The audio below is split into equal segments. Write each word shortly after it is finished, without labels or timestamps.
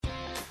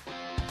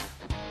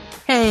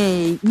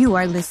Hey, you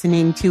are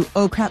listening to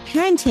Oh Crap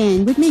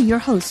Parenting with me, your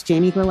host,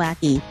 Jamie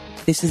Glowacki.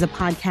 This is a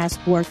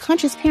podcast for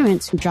conscious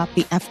parents who drop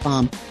the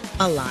F-bomb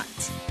a lot.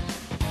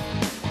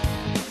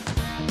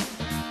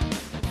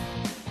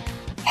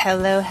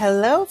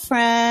 Hello,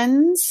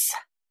 friends.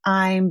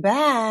 I'm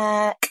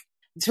back.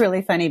 It's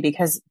really funny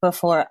because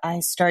before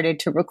I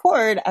started to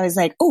record, I was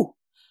like, oh,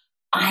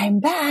 I'm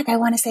back. I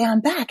want to say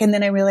I'm back. And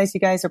then I realized you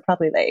guys are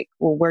probably like,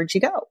 well, where'd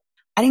you go?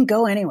 I didn't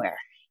go anywhere.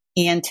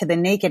 And to the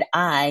naked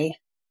eye,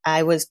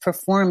 I was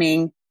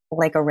performing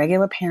like a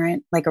regular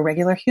parent, like a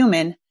regular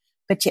human.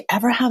 But you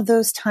ever have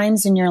those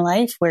times in your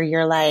life where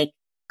you're like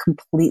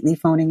completely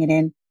phoning it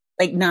in?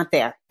 Like not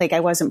there. Like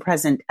I wasn't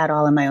present at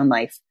all in my own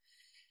life.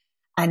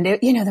 And there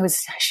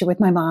was shit with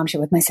my mom,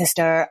 shit with my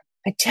sister,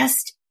 but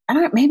just, I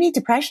don't know, maybe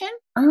depression?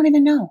 I don't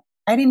even know.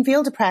 I didn't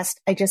feel depressed.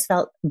 I just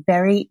felt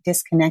very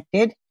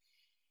disconnected.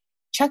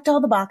 Checked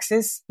all the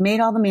boxes, made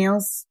all the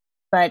meals.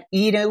 But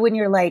when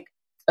you're like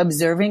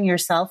observing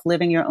yourself,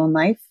 living your own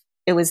life,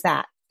 it was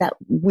that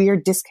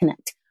weird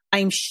disconnect.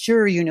 I'm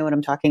sure you know what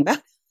I'm talking about.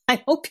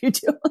 I hope you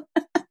do.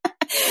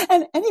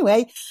 And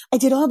anyway, I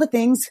did all the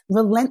things,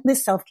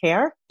 relentless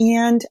self-care,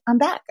 and I'm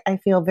back. I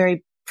feel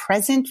very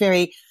present,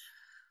 very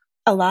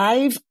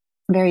alive,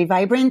 very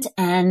vibrant.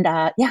 And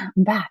I'm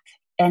back.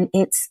 And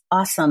it's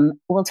awesome.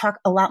 We'll talk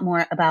a lot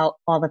more about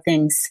all the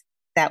things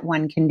that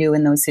one can do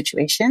in those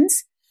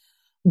situations.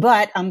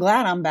 But I'm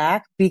glad I'm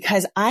back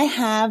because I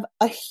have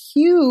a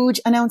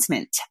huge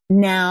announcement.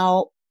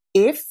 Now,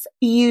 if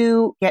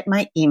you get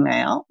my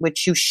email,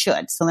 which you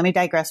should, so let me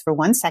digress for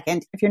 1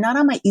 second. If you're not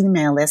on my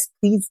email list,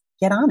 please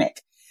get on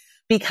it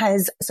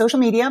because social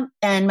media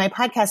and my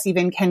podcast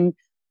even can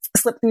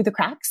slip through the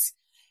cracks.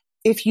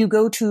 If you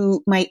go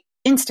to my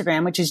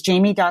Instagram, which is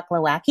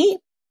jamie.glowacki,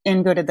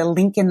 and go to the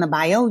link in the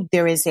bio,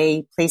 there is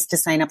a place to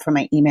sign up for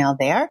my email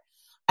there.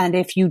 And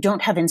if you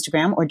don't have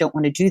Instagram or don't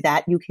want to do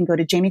that, you can go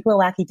to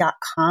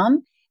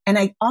jamieglowacki.com. And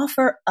I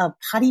offer a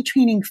potty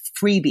training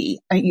freebie.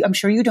 I'm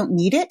sure you don't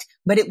need it,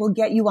 but it will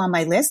get you on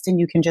my list and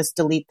you can just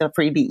delete the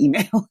freebie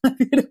email if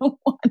you don't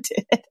want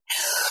it.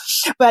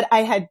 But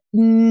I had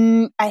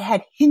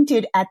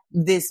hinted at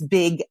this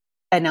big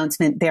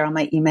announcement there on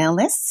my email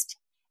list.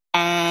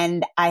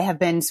 And I have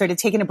been sort of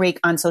taking a break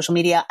on social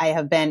media. I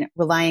have been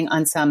relying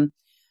on some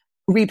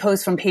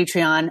reposts from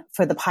Patreon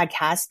for the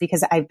podcast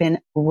because I've been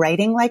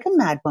writing like a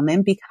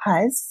madwoman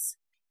because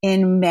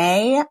in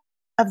May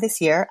of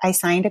this year, I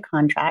signed a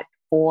contract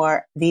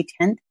for the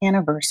 10th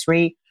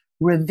anniversary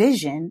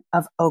revision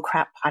of Oh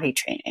Crap Potty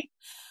Training.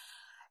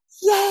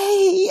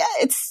 Yay!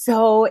 It's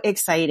so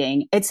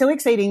exciting. It's so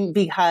exciting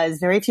because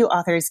very few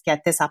authors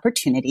get this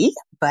opportunity,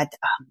 but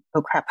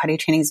Oh Crap Potty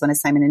Training is one of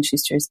Simon &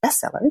 Schuster's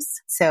bestsellers.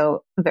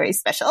 So very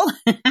special.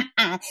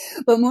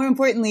 But more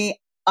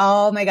importantly,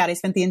 oh my God, I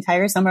spent the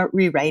entire summer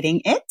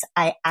rewriting it.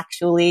 I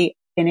actually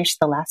finished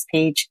the last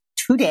page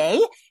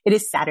today. It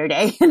is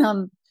Saturday and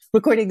I'm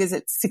recording this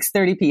at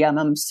 6:30 p.m.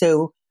 I'm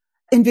so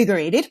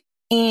invigorated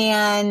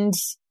and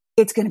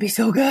it's going to be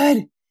so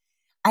good.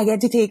 I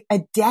get to take a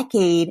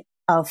decade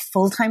of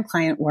full-time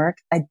client work,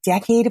 a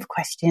decade of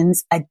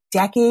questions, a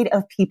decade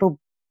of people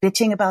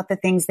bitching about the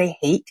things they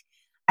hate.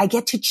 I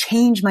get to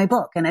change my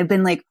book. And I've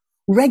been like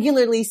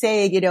regularly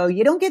saying, you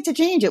don't get to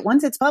change it.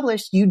 Once it's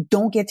published, you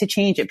don't get to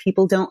change it.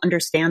 People don't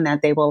understand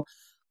that. They will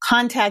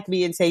contact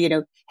me and say,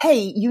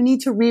 hey, you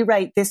need to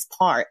rewrite this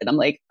part. And I'm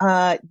like,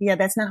 yeah,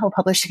 that's not how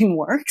publishing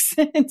works.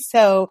 And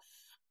so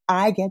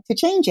I get to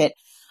change it.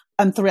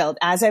 I'm thrilled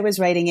as I was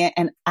writing it.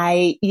 And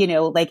I,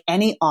 like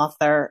any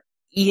author,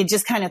 you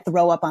just kind of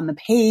throw up on the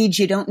page.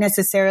 You don't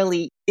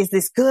necessarily, is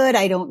this good?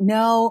 I don't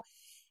know.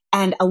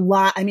 And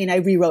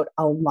I rewrote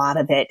a lot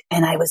of it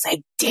and I was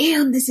like,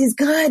 damn, this is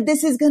good.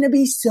 This is going to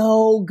be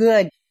so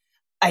good.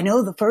 I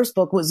know the first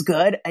book was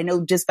good. I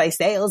know just by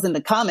sales and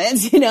the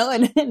comments,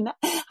 and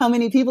how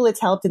many people it's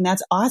helped. And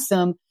that's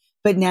awesome.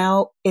 But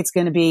now it's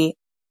going to be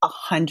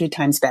 100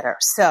 times better.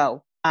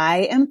 So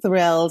I am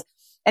thrilled.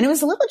 And it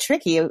was a little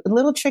tricky, a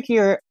little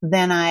trickier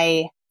than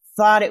I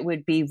thought it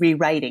would be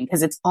rewriting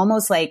because it's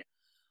almost like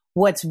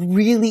what's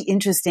really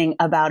interesting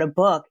about a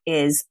book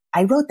is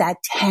I wrote that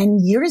 10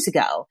 years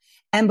ago.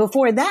 And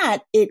before that,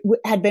 it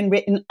had been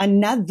written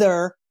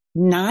another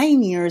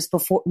 9 years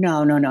before.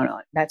 No,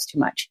 that's too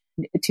much.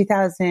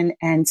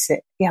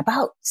 2006. Yeah,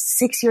 about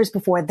 6 years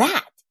before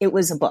that, it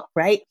was a book,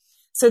 right?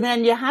 So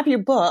then you have your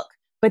book,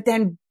 but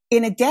then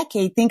in a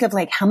decade, think of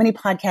like how many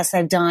podcasts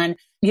I've done,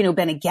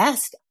 been a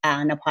guest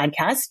on a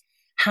podcast,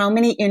 how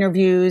many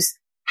interviews,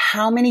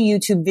 how many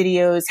YouTube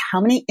videos,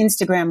 how many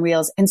Instagram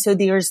reels. And so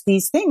there's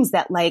these things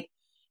that like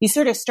you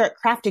sort of start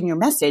crafting your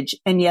message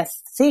and you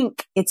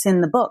think it's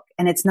in the book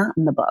and it's not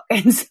in the book.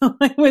 And so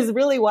it was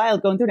really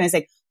wild going through it. And I was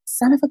like,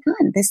 son of a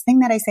gun, this thing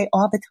that I say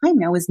all the time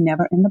now is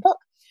never in the book.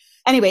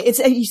 Anyway, it's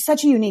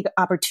such a unique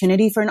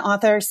opportunity for an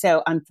author.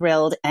 So I'm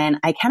thrilled and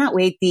I cannot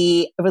wait.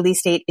 The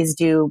release date is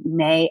due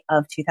May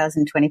of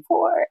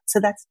 2024. So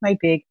that's my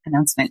big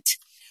announcement.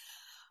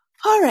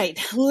 All right,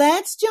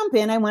 let's jump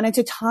in. I wanted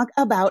to talk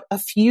about a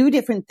few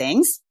different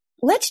things.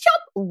 Let's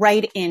jump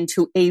right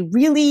into a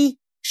really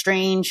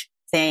strange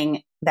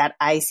thing that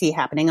I see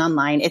happening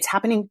online. It's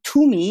happening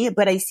to me,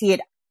 but I see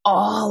it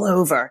all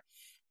over.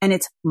 And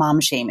it's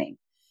mom shaming.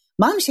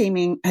 Mom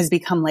shaming has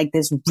become like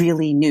this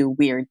really new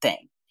weird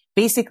thing.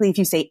 Basically, if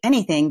you say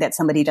anything that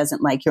somebody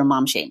doesn't like, you're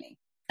mom shaming.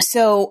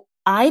 So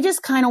I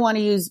just kind of want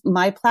to use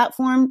my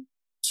platform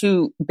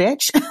to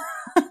bitch.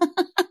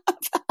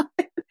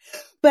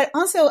 But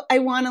also I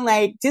want to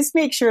like, just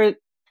make sure,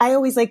 I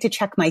always like to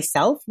check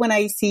myself when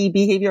I see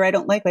behavior I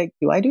don't like,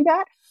 do I do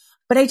that?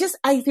 But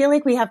I feel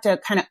like we have to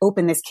kind of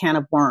open this can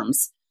of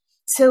worms.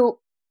 So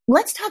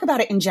let's talk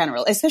about it in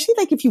general, especially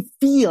like if you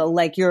feel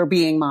like you're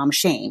being mom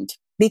shamed,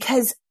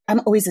 because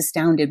I'm always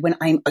astounded when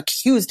I'm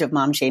accused of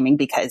mom shaming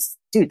because,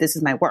 dude, this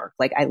is my work.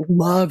 Like, I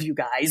love you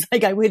guys.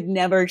 Like, I would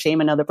never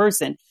shame another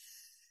person.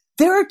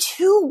 There are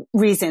two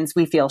reasons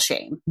we feel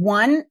shame.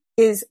 One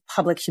is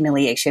public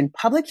humiliation.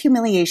 Public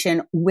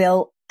humiliation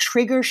will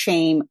trigger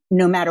shame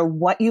no matter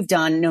what you've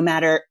done, no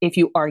matter if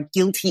you are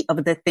guilty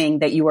of the thing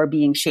that you are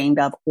being shamed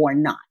of or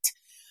not.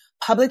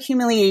 Public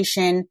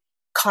humiliation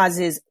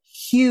causes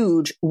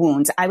huge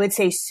wounds. I would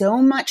say so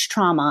much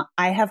trauma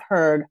I have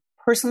heard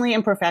personally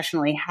and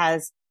professionally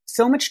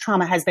so much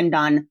trauma has been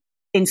done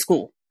in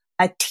school.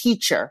 A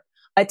teacher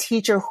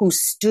who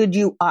stood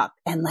you up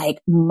and like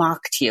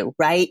mocked you,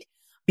 right?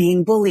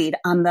 Being bullied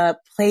on the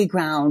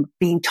playground,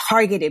 being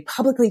targeted,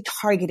 publicly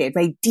targeted,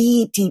 right?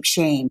 Deep, deep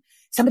shame.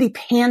 Somebody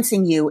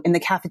pantsing you in the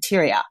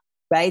cafeteria,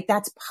 right?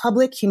 That's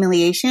public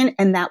humiliation,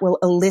 and that will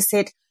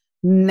elicit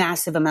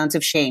massive amounts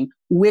of shame,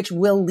 which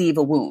will leave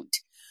a wound.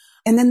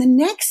 And then the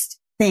next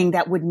thing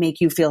that would make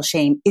you feel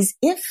shame is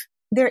if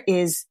there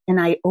is an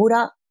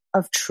iota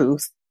of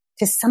truth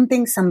to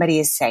something somebody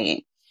is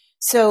saying.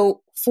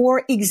 So,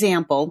 for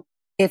example,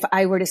 if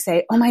I were to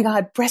say, oh my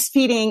God,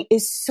 breastfeeding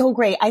is so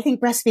great. I think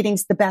breastfeeding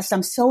is the best.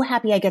 I'm so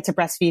happy I get to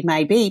breastfeed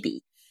my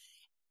baby.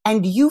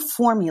 And you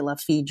formula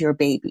feed your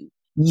baby.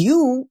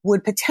 You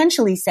would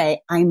potentially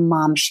say, I'm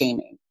mom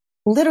shaming.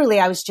 Literally,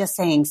 I was just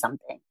saying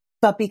something.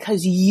 But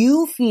because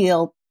you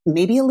feel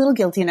maybe a little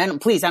guilty, and I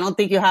don't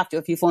think you have to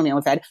if you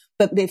formula fed,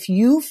 but if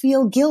you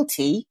feel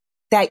guilty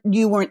that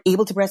you weren't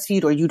able to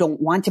breastfeed or you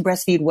don't want to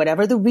breastfeed,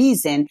 whatever the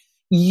reason,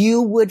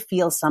 you would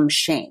feel some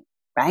shame,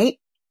 right?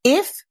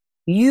 If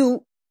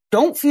you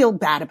don't feel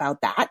bad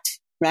about that,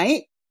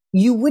 right?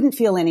 You wouldn't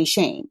feel any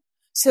shame.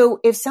 So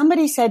if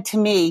somebody said to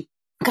me,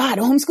 God,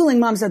 homeschooling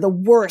moms are the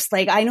worst.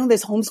 Like, I know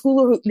this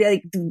homeschooler who,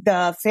 like,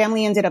 the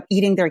family ended up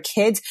eating their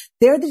kids.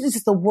 They're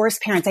just the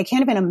worst parents. I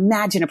can't even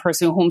imagine a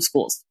person who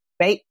homeschools,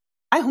 right?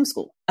 I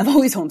homeschool. I've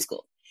always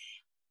homeschooled.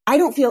 I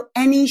don't feel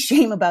any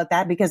shame about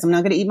that because I'm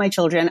not going to eat my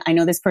children. I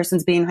know this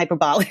person's being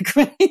hyperbolic,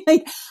 right?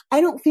 Like, I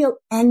don't feel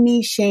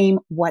any shame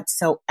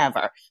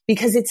whatsoever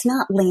because it's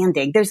not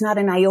landing. There's not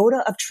an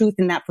iota of truth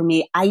in that for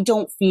me. I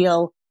don't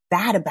feel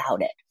bad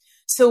about it.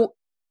 So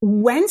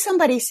when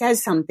somebody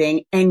says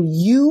something and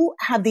you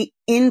have the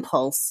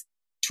impulse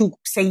to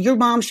say you're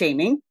mom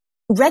shaming,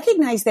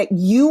 recognize that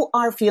you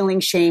are feeling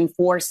shame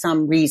for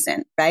some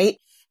reason, right?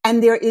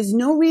 And there is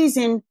no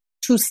reason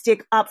to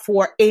stick up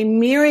for a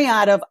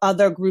myriad of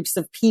other groups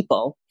of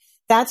people.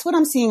 That's what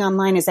I'm seeing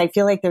online is I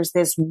feel like there's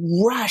this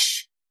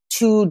rush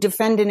to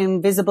defend an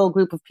invisible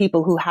group of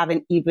people who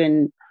haven't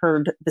even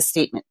heard the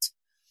statement.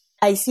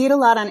 I see it a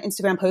lot on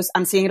Instagram posts.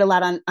 I'm seeing it a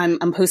lot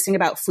I'm posting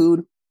about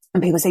food.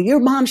 And people say, you're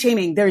mom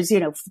shaming. There's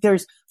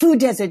food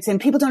deserts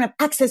and people don't have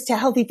access to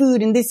healthy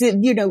food. And this is,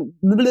 blah, blah,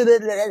 blah, blah,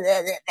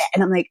 blah.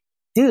 And I'm like,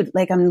 dude,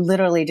 like I'm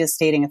literally just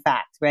stating a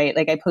fact, right?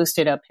 Like I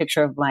posted a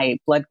picture of my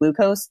blood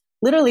glucose,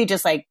 literally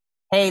just like,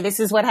 hey, this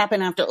is what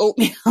happened after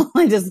oatmeal.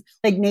 I just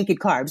like naked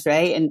carbs,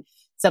 right? And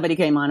somebody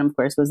came on, of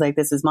course, was like,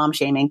 this is mom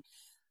shaming.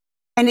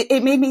 And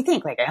it made me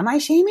think like, am I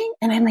shaming?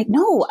 And I'm like,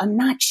 no, I'm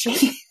not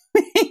shaming.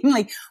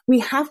 Like we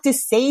have to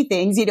say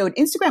things,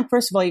 Instagram,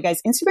 first of all, you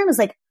guys, Instagram is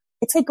like,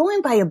 it's like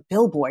going by a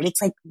billboard.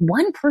 It's like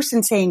one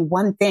person saying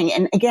one thing.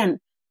 And again,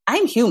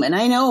 I'm human.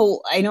 I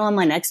know I'm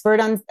an expert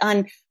on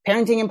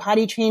parenting and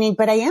potty training,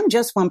 but I am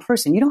just one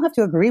person. You don't have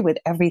to agree with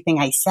everything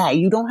I say.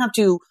 You don't have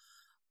to,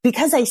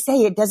 because I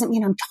say it doesn't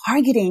mean I'm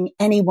targeting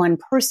any one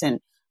person.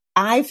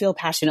 I feel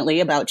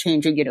passionately about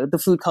changing,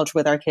 the food culture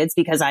with our kids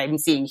because I'm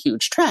seeing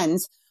huge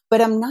trends,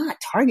 but I'm not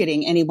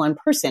targeting any one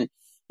person.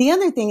 The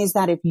other thing is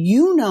that if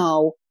you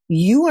know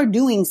you are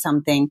doing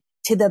something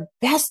to the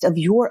best of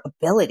your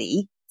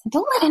ability,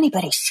 don't let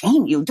anybody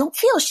shame you. Don't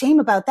feel shame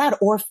about that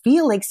or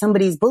feel like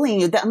somebody's bullying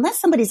you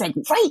unless somebody's like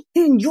right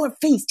in your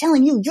face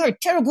telling you you're a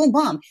terrible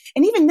mom.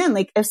 And even then,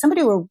 like if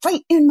somebody were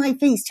right in my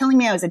face telling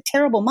me I was a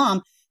terrible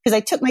mom because I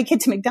took my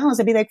kid to McDonald's,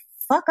 I'd be like,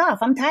 fuck off.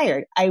 I'm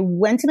tired. I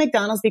went to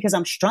McDonald's because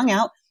I'm strung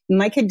out.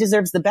 My kid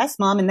deserves the best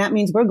mom. And that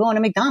means we're going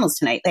to McDonald's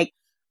tonight. Like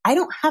I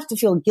don't have to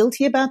feel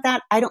guilty about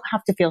that. I don't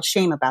have to feel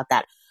shame about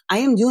that. I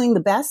am doing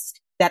the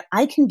best that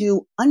I can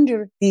do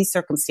under these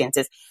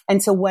circumstances.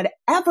 And so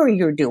whatever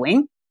you're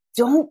doing,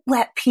 don't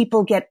let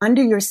people get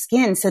under your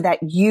skin so that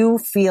you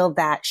feel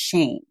that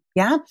shame.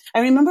 Yeah.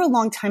 I remember a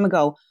long time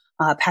ago,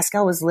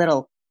 Pascal was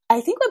little. I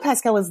think when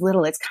Pascal was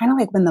little, it's kind of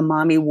like when the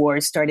mommy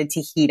wars started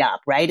to heat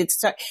up, right?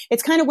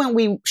 It's kind of when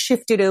we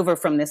shifted over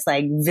from this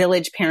like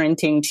village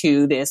parenting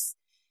to this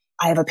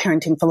I have a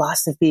parenting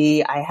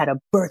philosophy. I had a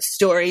birth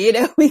story,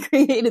 we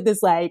created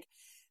this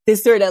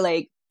sort of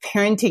like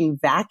parenting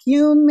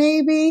vacuum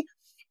maybe.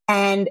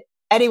 And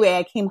anyway,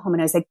 I came home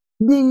and I was like,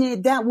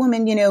 that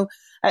woman,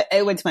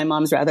 I went to my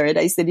mom's rather, and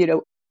I said,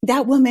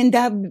 that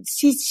woman,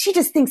 she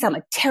just thinks I'm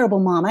a terrible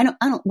mom. I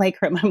don't like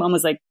her. My mom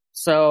was like,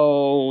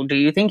 so do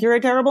you think you're a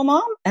terrible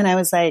mom? And I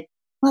was like,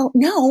 well,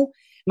 no.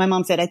 My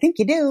mom said, I think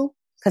you do,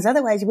 because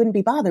otherwise you wouldn't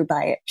be bothered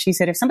by it. She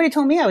said, if somebody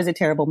told me I was a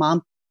terrible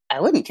mom, I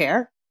wouldn't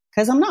care,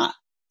 because I'm not.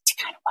 She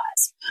kind of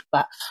was,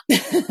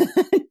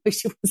 but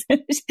she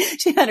wasn't.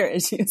 She had her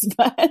issues,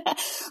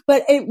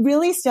 but it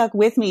really stuck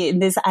with me in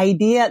this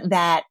idea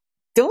that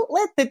don't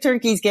let the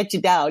turkeys get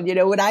you down.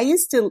 When I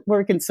used to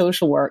work in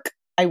social work,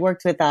 I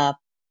worked with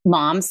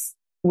moms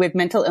with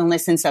mental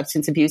illness and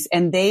substance abuse,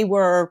 and they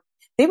were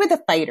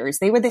the fighters.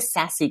 They were the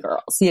sassy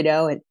girls,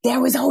 and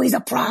there was always a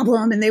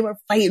problem and they were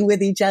fighting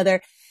with each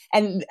other.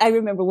 And I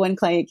remember one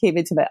client came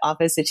into my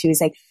office and she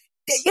was like,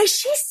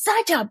 she's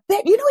such a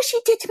bitch. You know what she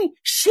did to me?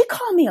 She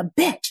called me a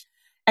bitch.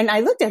 And I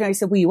looked at her and I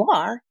said, well, you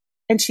are.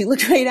 And she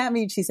looked right at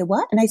me and she said,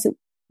 what? And I said,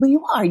 well,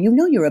 you are.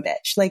 You're a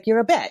bitch. Like, you're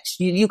a bitch.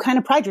 You kind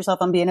of pride yourself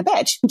on being a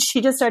bitch. And she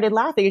just started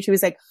laughing and she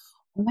was like,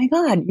 oh my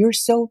God, you're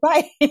so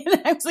right.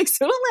 And I was like,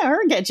 so don't let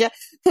her get you,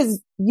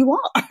 because you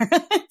are.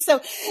 So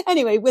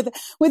anyway, with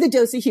a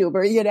dose of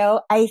humor,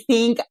 I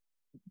think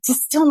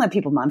just don't let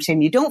people mom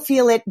shame you. Don't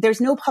feel it. There's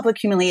no public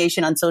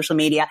humiliation on social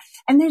media,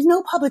 and there's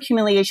no public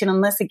humiliation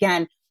unless,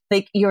 again,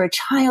 like you're a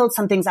child,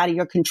 something's out of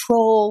your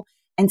control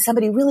and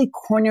somebody really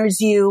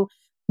corners you.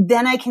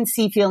 Then I can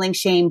see feeling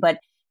shame. But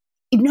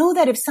know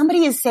that if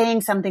somebody is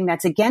saying something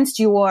that's against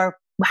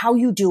how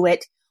you do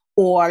it,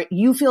 or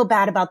you feel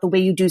bad about the way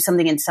you do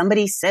something and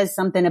somebody says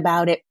something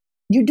about it,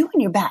 you're doing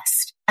your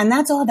best. And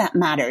that's all that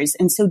matters.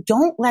 And so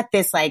don't let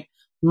this like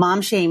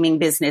mom shaming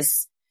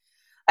business,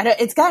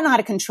 it's gotten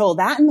out of control.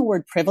 That and the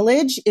word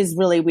privilege is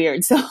really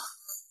weird. So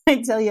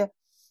I tell you,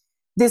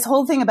 this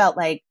whole thing about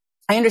like,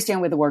 I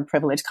understand where the word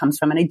privilege comes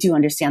from. And I do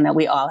understand that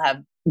we all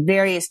have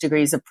various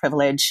degrees of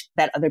privilege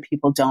that other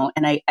people don't.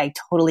 And I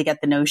totally get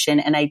the notion,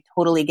 and I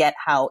totally get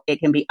how it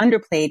can be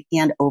underplayed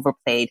and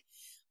overplayed.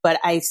 But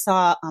I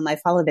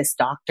follow this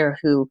doctor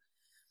who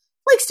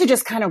likes to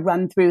just kind of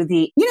run through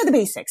the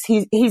basics.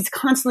 He's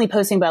constantly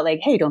posting about like,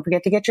 hey, don't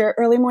forget to get your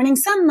early morning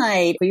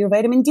sunlight for your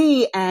vitamin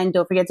D, and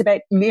don't forget to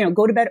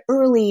go to bed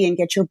early and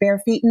get your bare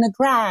feet in the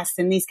grass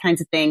and these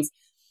kinds of things.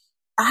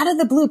 Out of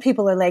the blue,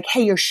 people are like,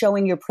 hey, you're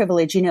showing your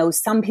privilege.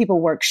 Some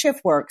people work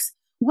shift works.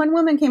 One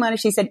woman came on and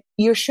she said,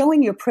 you're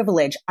showing your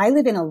privilege. I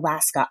live in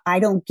Alaska. I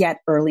don't get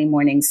early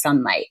morning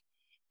sunlight.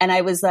 And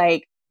I was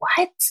like,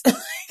 what?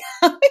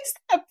 How is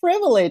that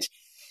privilege?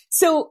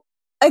 So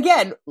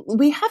again,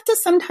 we have to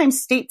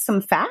sometimes state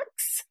some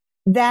facts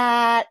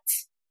that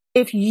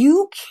if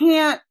you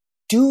can't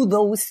do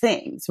those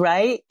things,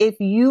 right? If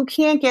you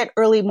can't get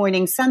early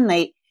morning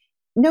sunlight,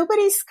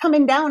 nobody's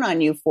coming down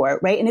on you for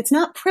it, right? And it's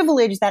not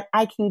privilege that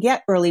I can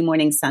get early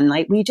morning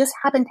sunlight. We just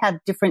happen to have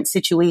different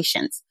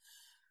situations.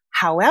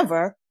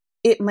 However,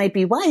 it might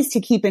be wise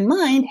to keep in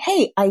mind,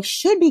 hey, I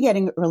should be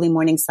getting early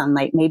morning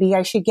sunlight. Maybe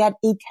I should get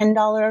a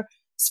 $10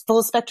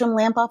 full spectrum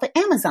lamp off of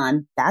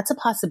Amazon. That's a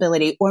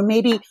possibility. Or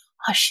maybe,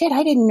 oh shit,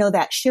 I didn't know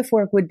that shift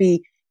work would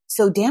be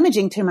so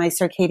damaging to my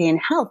circadian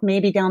health.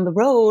 Maybe down the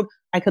road,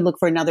 I could look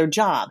for another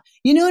job.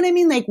 You know what I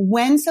mean? Like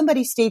when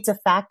somebody states a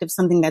fact of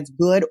something that's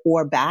good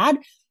or bad,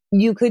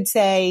 you could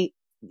say,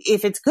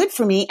 if it's good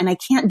for me and I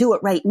can't do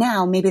it right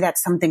now, maybe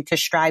that's something to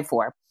strive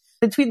for.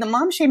 Between the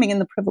mom shaming and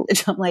the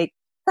privilege, I'm like,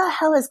 what the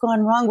hell has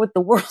gone wrong with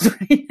the world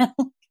right now?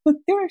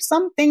 There are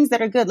some things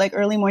that are good, like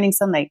early morning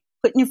sunlight,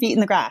 putting your feet in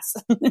the grass.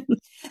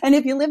 And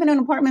if you live in an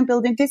apartment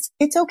building,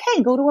 it's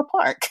okay. Go to a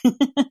park.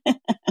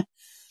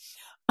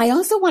 I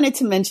also wanted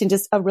to mention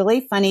just a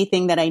really funny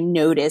thing that I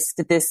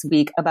noticed this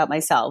week about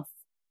myself.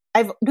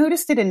 I've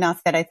noticed it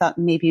enough that I thought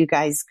maybe you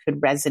guys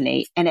could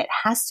resonate. And it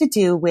has to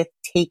do with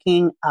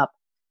taking up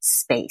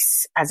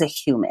space as a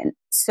human.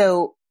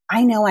 So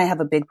I know I have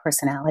a big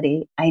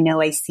personality. I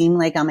know I seem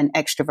like I'm an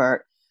extrovert,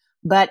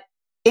 but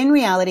in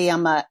reality,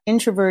 I'm an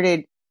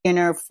introverted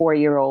inner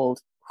 4-year-old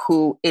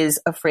who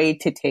is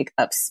afraid to take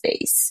up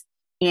space.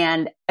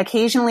 And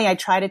occasionally I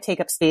try to take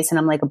up space and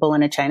I'm like a bull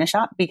in a china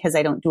shop because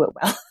I don't do it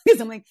well.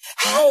 Because I'm like,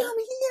 hey,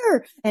 I'm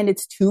here. And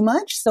it's too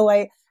much. So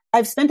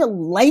I've spent a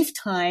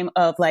lifetime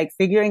of like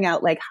figuring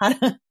out like how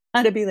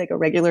to be like a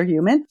regular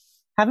human.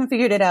 Haven't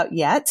figured it out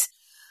yet,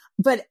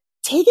 but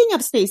taking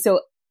up space. So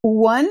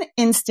one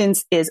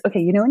instance is,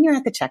 okay, when you're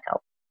at the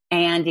checkout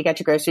and you got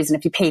your groceries, and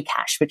if you pay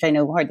cash, which I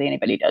know hardly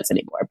anybody does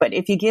anymore, but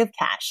if you give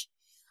cash,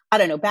 I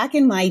don't know, back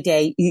in my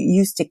day, you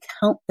used to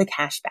count the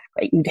cash back,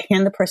 right? You'd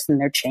hand the person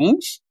their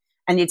change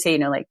and you'd say,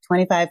 like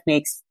 25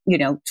 makes,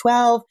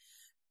 12,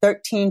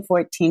 13,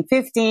 14,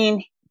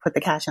 15, put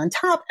the cash on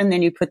top, and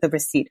then you put the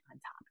receipt on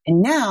top.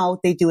 And now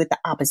they do it the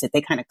opposite.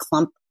 They kind of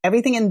clump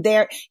everything in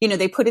there.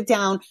 They put it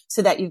down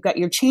so that you've got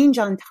your change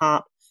on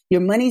top,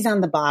 your money's on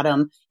the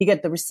bottom, you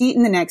get the receipt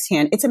in the next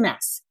hand. It's a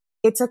mess.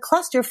 It's a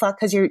clusterfuck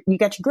because you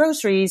got your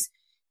groceries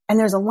and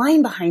there's a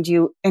line behind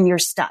you and you're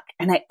stuck.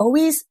 And I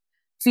always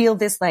feel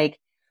this like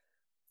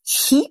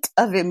heat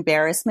of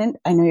embarrassment.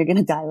 I know you're going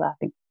to die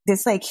laughing.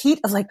 This like heat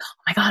of like,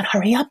 oh my God,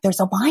 hurry up. There's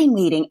a line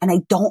waiting. And I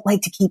don't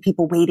like to keep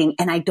people waiting.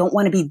 And I don't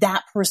want to be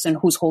that person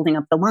who's holding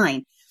up the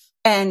line.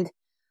 And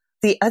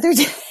the other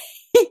day,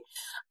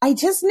 I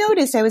just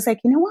noticed, I was like,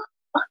 you know what?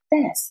 Fuck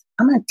this.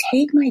 I'm going to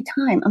take my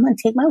time. I'm going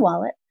to take my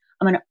wallet.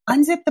 I'm going to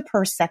unzip the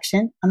purse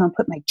section. I'm going to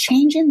put my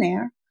change in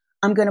there.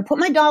 I'm going to put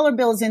my dollar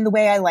bills in the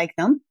way I like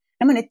them.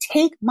 I'm going to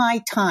take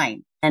my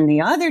time. And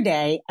the other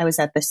day I was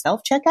at the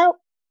self-checkout,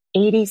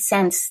 80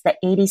 cents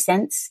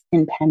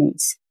in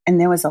pennies. And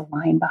there was a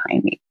line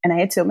behind me and I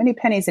had so many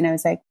pennies and I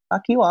was like,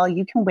 fuck you all.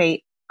 You can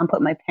wait. I'm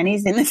putting my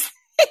pennies in this.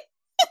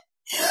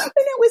 And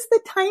it was the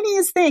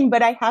tiniest thing,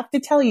 but I have to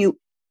tell you,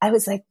 I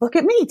was like, look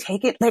at me,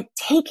 take it, like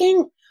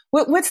taking,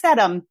 what's that?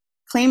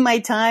 Claim my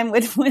time.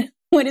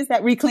 What is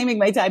that? Reclaiming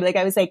my time. Like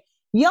I was like,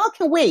 y'all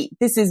can wait.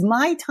 This is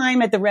my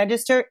time at the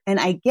register and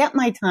I get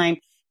my time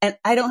and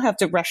I don't have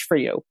to rush for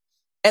you.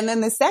 And then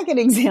the second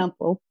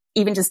example,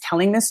 even just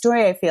telling this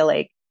story, I feel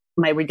like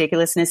my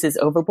ridiculousness is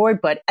overboard,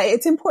 but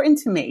it's important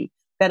to me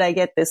that I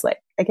get this, like,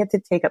 I get to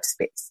take up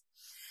space.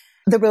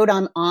 The road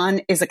I'm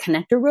on is a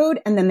connector road.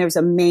 And then there's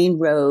a main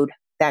road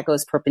that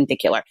goes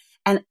perpendicular.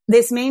 And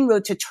this main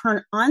road to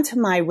turn onto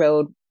my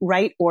road,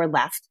 right or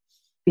left,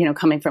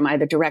 coming from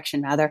either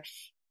direction rather,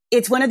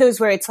 it's one of those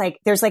where it's like,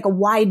 there's like a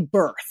wide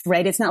berth,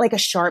 right? It's not like a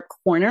sharp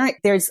corner.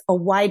 There's a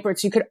wide berth.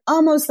 So you could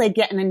almost like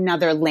get in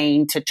another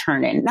lane to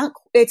turn in.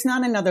 It's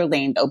not another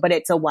lane though, but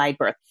it's a wide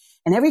berth.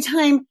 And every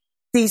time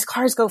these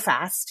cars go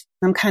fast,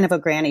 I'm kind of a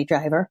granny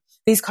driver.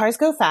 These cars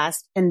go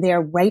fast and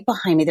they're right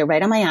behind me. They're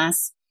right on my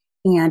ass.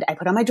 And I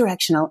put on my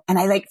directional and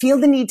I like feel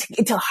the need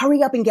to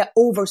hurry up and get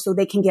over so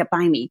they can get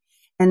by me.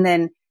 And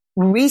then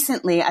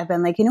recently I've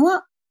been like, you know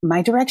what?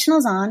 My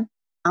directional's on.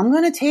 I'm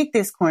going to take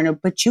this corner,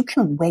 but you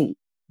can wait.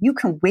 You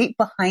can wait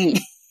behind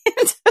me.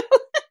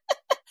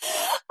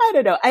 I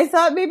don't know. I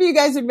thought maybe you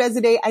guys would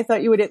resonate. I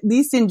thought you would at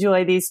least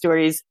enjoy these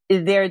stories.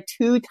 There are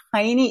two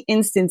tiny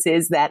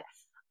instances that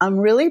I'm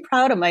really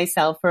proud of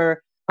myself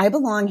for. I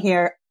belong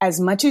here as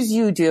much as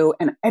you do,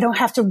 and I don't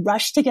have to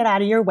rush to get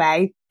out of your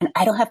way, and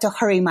I don't have to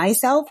hurry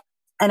myself,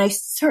 and I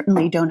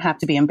certainly don't have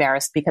to be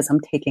embarrassed because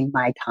I'm taking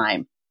my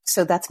time.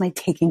 So that's my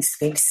taking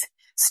space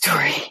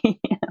story.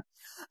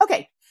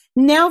 Okay.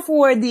 Now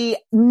for the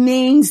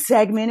main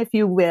segment, if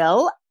you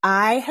will.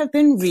 I have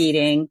been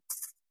reading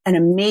an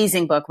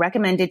amazing book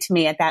recommended to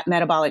me at that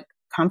metabolic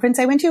conference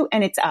I went to,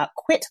 and it's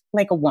Quit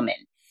Like a Woman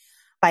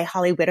by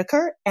Holly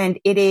Whitaker. And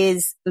it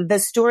is the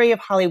story of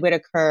Holly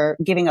Whitaker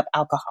giving up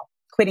alcohol,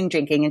 quitting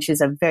drinking. And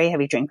she's a very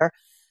heavy drinker.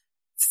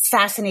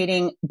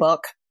 Fascinating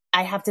book.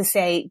 I have to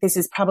say, this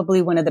is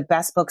probably one of the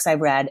best books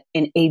I've read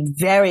in a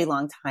very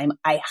long time.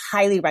 I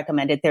highly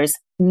recommend it. There's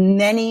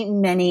many,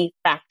 many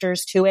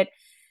factors to it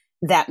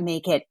that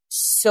make it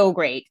so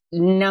great.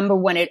 Number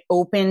one, it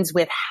opens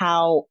with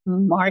how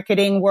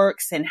marketing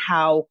works and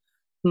how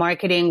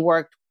marketing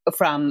worked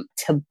from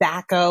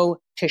tobacco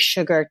to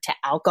sugar to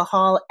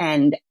alcohol,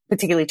 and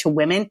particularly to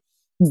women.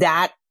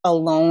 That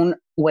alone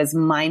was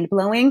mind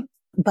blowing.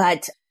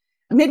 But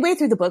midway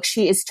through the book,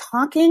 she is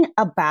talking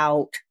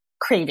about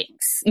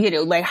cravings,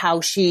 like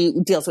how she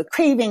deals with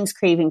cravings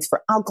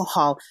for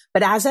alcohol.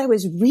 But as I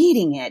was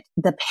reading it,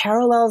 the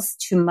parallels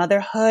to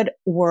motherhood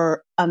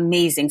were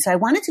amazing. So I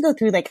wanted to go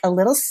through like a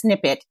little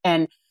snippet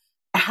and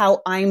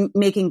how I'm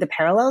making the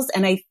parallels.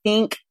 And I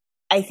think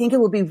it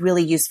will be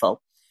really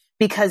useful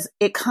because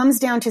it comes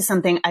down to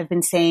something I've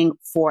been saying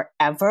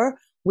forever,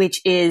 which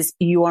is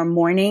your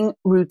morning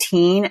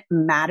routine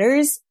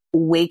matters.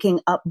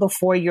 Waking up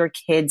before your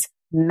kids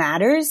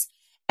matters.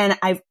 And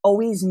I've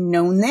always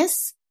known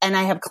this. And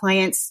I have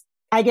clients,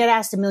 I get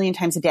asked a million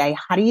times a day,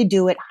 how do you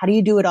do it? How do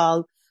you do it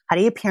all? How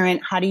do you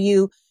parent? How do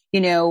you,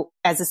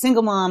 as a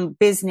single mom,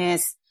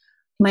 business?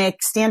 My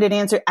standard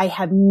answer, I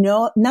have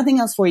nothing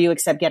else for you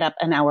except get up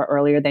an hour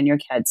earlier than your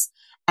kids.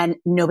 And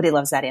nobody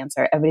loves that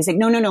answer. Everybody's like,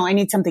 no, I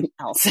need something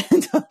else.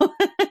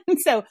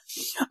 So,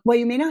 well,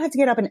 you may not have to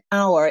get up an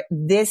hour.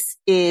 This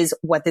is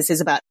what this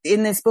is about.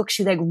 In this book,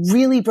 she like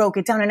really broke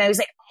it down. And I was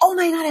like, oh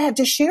my God, I have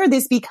to share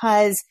this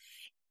because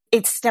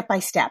it's step by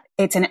step.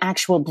 It's an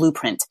actual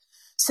blueprint.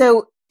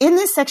 So in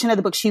this section of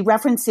the book, she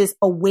references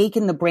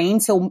Awaken the Brain.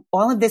 So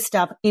all of this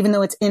stuff, even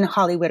though it's in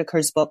Holly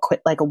Whitaker's book,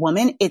 Quit Like a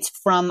Woman, it's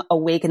from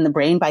Awaken the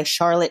Brain by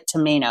Charlotte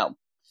Tomeno.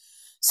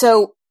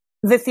 So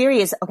the theory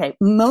is, okay,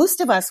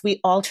 most of us, we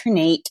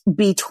alternate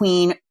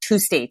between two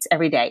states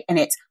every day, and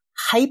it's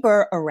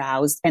hyper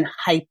aroused and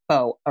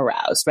hypo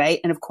aroused, right?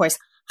 And of course,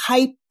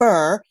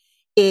 hyper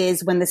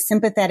is when the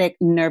sympathetic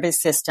nervous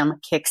system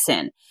kicks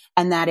in.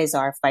 And that is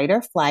our fight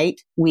or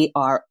flight. We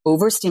are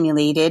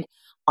overstimulated.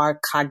 Our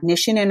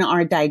cognition and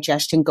our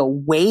digestion go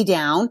way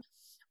down.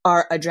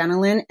 Our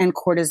adrenaline and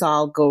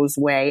cortisol goes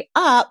way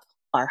up.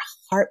 Our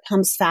heart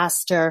pumps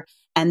faster.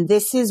 And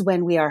this is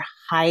when we are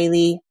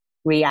highly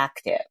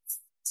reactive.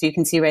 So you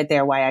can see right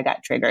there why I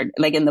got triggered.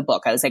 Like in the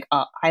book, I was like,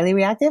 oh, highly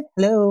reactive?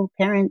 Hello,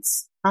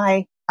 parents.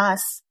 Hi,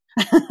 us.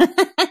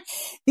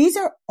 These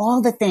are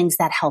all the things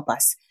that help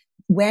us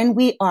when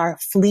we are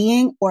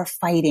fleeing or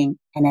fighting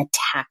an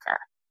attacker.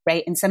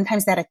 right? And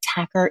sometimes that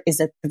attacker is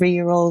a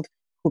 3-year-old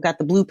who got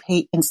the blue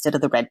plate instead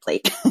of the red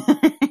plate.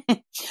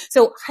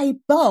 So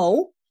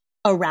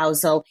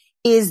hypoarousal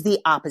is the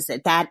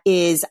opposite. That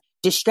is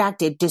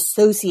distracted,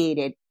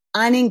 dissociated,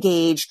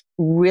 unengaged,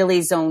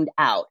 really zoned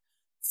out.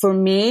 For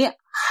me,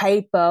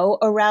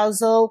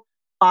 hypoarousal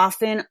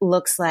often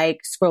looks like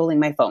scrolling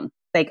my phone.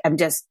 Like I'm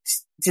just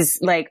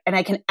like, and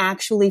I can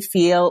actually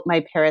feel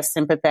my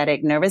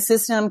parasympathetic nervous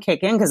system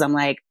kick in because I'm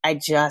like, I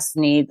just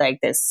need like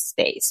this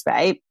space,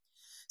 right?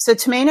 So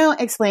Tomeno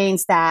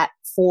explains that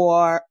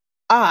for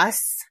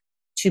us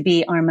to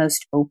be our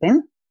most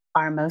open,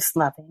 our most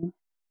loving,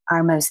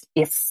 our most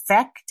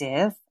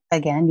effective,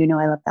 again, you know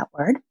I love that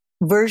word,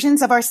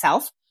 versions of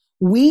ourselves,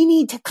 we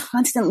need to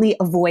constantly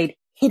avoid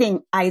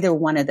hitting either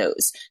one of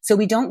those. So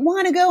we don't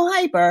want to go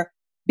hyper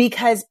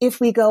because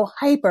if we go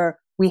hyper,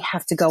 we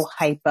have to go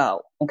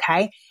hypo,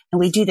 okay? And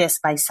we do this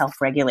by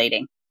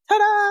self-regulating.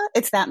 Ta-da!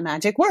 It's that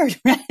magic word,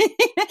 right?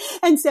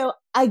 And so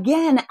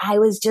again, I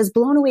was just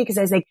blown away because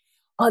I was like,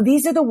 oh,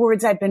 these are the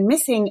words I've been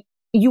missing.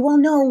 You all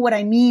know what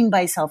I mean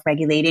by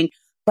self-regulating,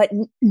 but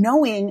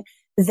knowing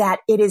that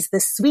it is the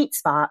sweet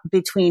spot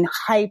between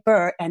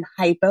hyper and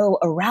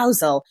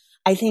hypoarousal,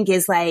 I think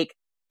is like,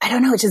 I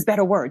don't know, it's just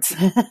better words.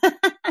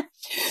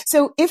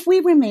 So if we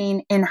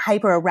remain in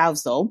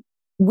hyperarousal,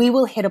 we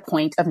will hit a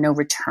point of no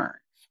return.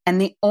 And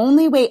the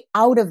only way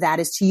out of that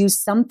is to use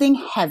something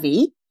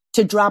heavy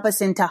to drop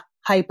us into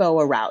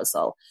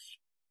hypoarousal.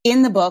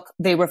 In the book,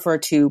 they refer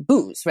to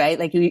booze, right?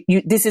 Like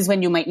this is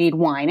when you might need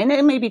wine. And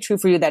it may be true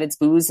for you that it's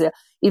booze,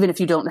 even if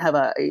you don't have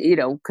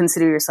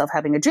consider yourself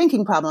having a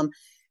drinking problem.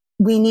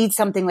 We need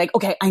something like,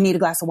 okay, I need a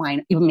glass of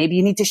wine. Maybe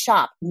you need to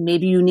shop.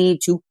 Maybe you need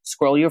to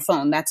scroll your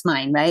phone. That's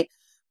mine, right?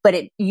 But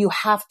you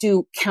have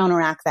to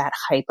counteract that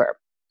hyper.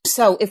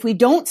 So if we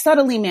don't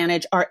subtly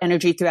manage our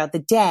energy throughout the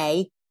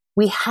day,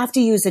 we have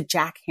to use a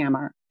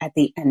jackhammer at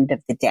the end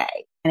of the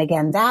day. And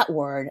again, that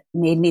word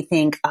made me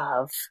think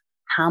of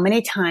how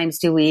many times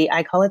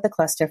I call it the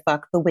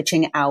clusterfuck, the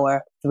witching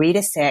hour, 3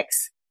 to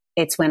 6.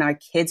 It's when our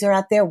kids are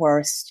at their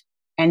worst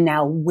and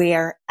now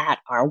we're at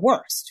our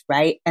worst,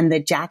 right? And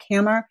the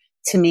jackhammer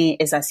to me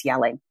is us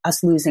yelling,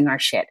 us losing our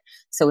shit.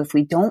 So if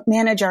we don't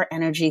manage our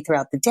energy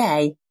throughout the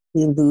day,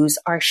 we lose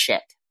our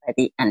shit by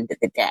the end of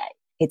the day.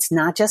 It's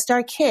not just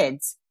our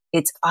kids,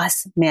 it's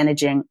us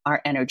managing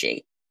our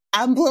energy.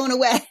 I'm blown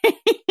away.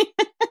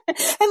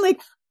 And like,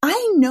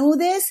 I know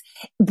this,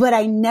 but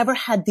I never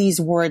had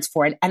these words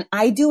for it. And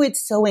I do it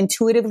so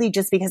intuitively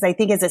just because I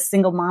think as a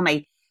single mom,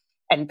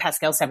 and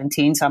Pascal's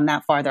 17, so I'm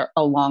not farther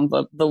along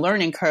the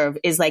learning curve,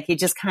 is like you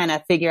just kind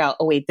of figure out,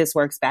 oh wait, this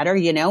works better,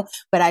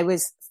 But I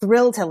was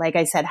thrilled to, like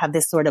I said, have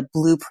this sort of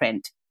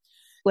blueprint.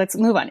 Let's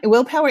move on.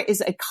 Willpower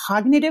is a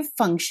cognitive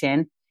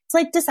function. It's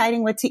like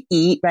deciding what to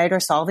eat, right? Or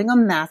solving a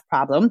math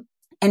problem.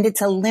 And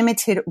it's a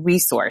limited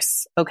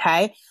resource,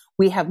 okay?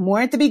 We have more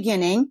at the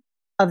beginning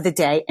of the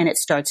day and it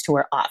starts to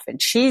wear off.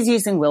 And she's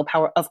using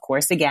willpower, of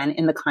course, again,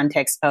 in the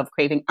context of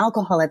craving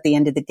alcohol at the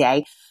end of the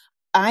day.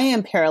 I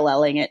am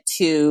paralleling it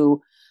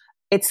to,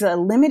 it's a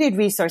limited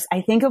resource.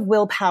 I think of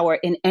willpower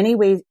in any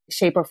way,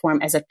 shape, or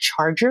form as a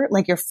charger,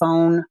 like your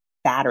phone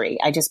battery.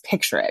 I just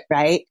picture it,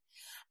 right?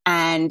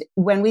 And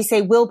when we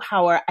say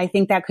willpower, I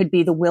think that could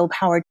be the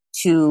willpower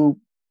to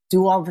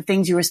do all the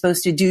things you were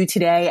supposed to do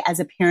today as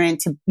a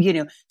parent,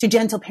 to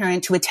gentle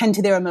parent, to attend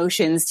to their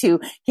emotions, to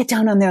get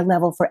down on their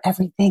level for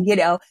everything.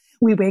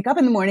 We wake up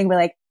in the morning, we're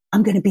like,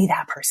 I'm going to be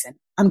that person.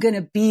 I'm going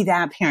to be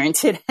that parent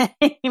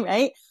today,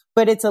 right?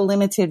 But it's a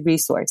limited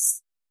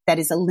resource. That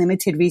is a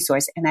limited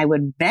resource. And I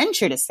would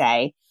venture to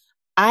say,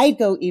 I'd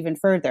go even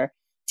further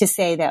to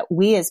say that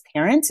we as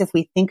parents, if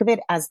we think of it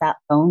as that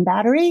phone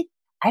battery,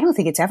 I don't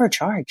think it's ever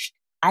charged.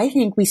 I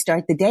think we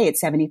start the day at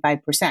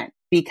 75%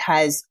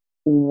 because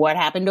what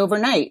happened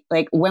overnight?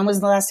 Like, when was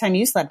the last time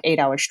you slept 8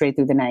 hours straight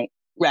through the night?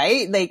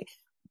 Right? Like,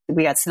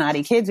 we got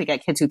snotty kids. We got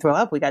kids who throw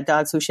up. We got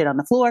dogs who shit on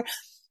the floor.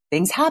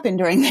 Things happen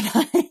during the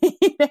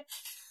night.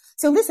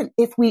 So listen,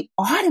 if we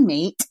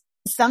automate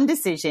some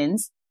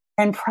decisions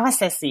and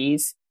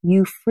processes,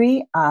 you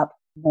free up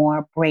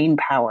more brain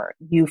power.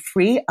 You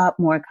free up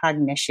more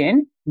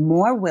cognition,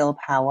 more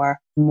willpower,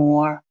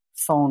 more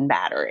phone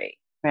battery,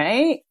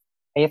 right?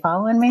 Are you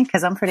following me?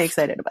 Because I'm pretty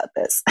excited about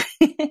this.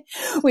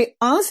 We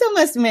also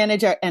must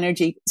manage our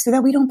energy so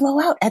that we don't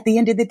blow out at the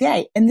end of the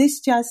day. And this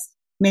just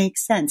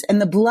makes sense. And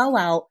the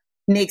blowout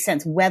makes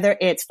sense, whether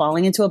it's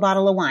falling into a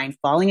bottle of wine,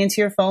 falling into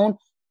your phone,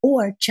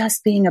 or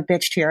just being a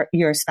bitch to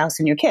your spouse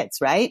and your kids,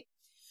 right?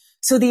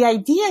 So the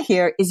idea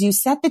here is you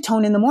set the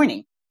tone in the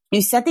morning.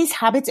 You set these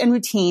habits and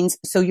routines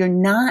so you're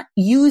not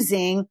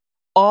using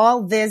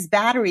all this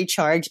battery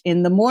charge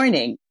in the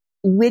morning,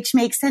 which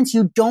makes sense.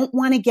 You don't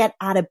want to get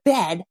out of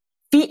bed,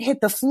 feet hit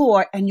the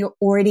floor, and you're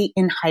already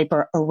in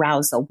hyper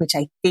arousal, which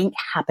I think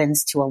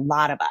happens to a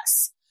lot of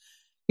us.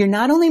 You're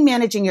not only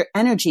managing your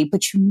energy,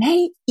 but you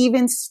may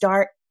even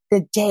start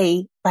the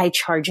day by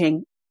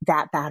charging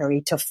that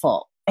battery to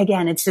full.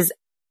 Again, it's just,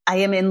 I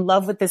am in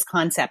love with this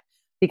concept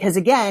because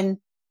again,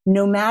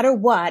 no matter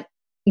what,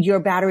 your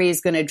battery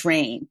is going to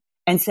drain.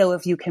 And so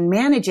if you can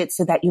manage it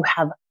so that you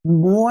have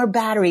more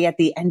battery at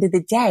the end of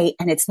the day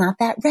and it's not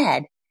that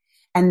red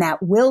and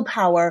that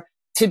willpower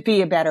to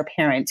be a better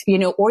parent,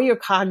 or your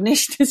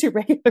cognition is your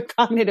regular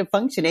cognitive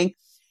functioning,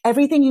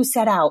 everything you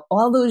set out,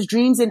 all those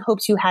dreams and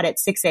hopes you had at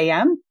 6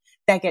 a.m.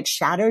 that get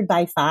shattered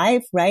by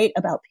 5, right?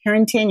 About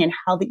parenting and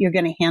how that you're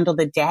going to handle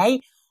the day.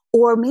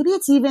 Or maybe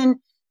it's even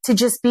to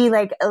just be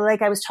like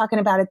I was talking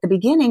about at the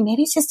beginning,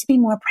 maybe it's just to be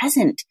more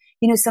present.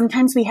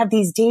 Sometimes we have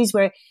these days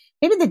where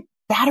maybe the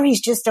battery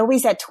is just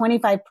always at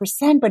 25%,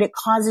 but it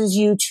causes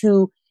you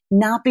to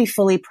not be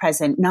fully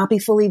present, not be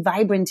fully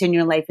vibrant in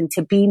your life, and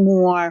to be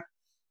more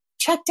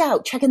checked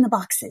out, checking the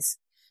boxes.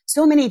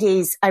 So many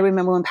days, I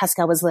remember when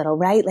Pascal was little,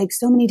 right? Like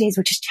so many days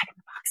we're just checking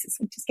the boxes.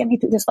 Like, just get me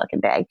through this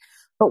fucking day.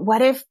 But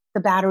what if the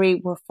battery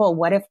were full?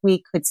 What if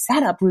we could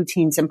set up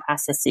routines and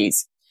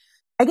processes?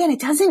 Again, it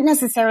doesn't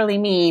necessarily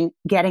mean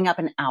getting up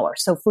an hour.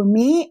 So for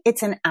me,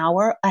 it's an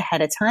hour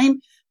ahead of time.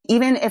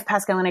 Even if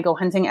Pascal and I go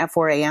hunting at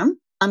 4 a.m.,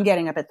 I'm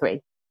getting up at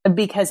 3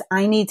 because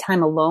I need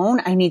time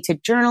alone. I need to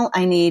journal.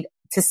 I need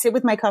to sit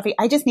with my coffee.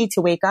 I just need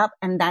to wake up,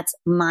 and that's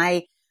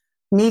my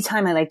me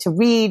time. I like to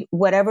read,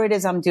 whatever it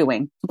is I'm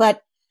doing.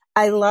 But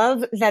I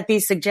love that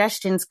these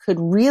suggestions could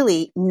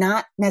really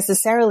not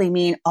necessarily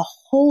mean a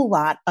whole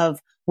lot of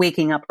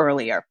waking up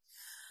earlier.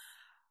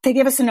 They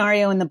give a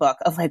scenario in the book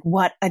of like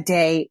what a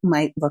day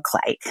might look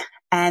like.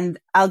 And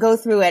I'll go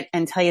through it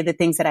and tell you the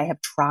things that I have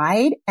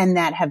tried and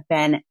that have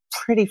been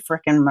pretty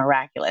freaking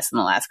miraculous in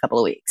the last couple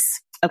of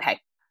weeks. Okay.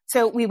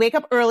 So we wake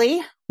up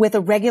early with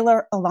a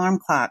regular alarm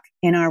clock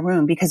in our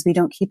room because we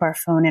don't keep our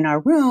phone in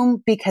our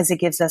room because it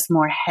gives us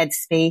more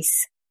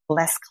headspace,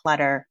 less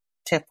clutter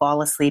to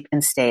fall asleep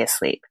and stay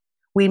asleep.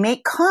 We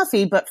make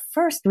coffee, but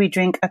first we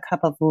drink a cup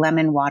of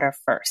lemon water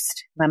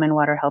first. Lemon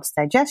water helps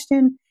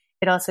digestion.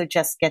 It also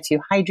just gets you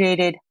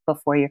hydrated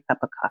before your cup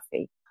of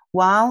coffee.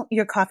 While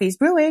your coffee's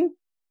brewing,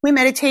 we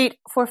meditate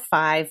for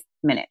 5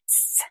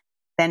 minutes.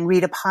 Then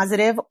read a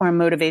positive or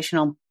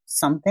motivational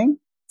something.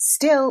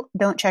 Still,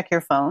 don't check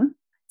your phone.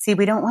 See,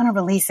 we don't want to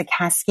release a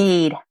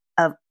cascade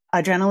of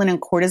adrenaline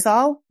and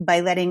cortisol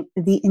by letting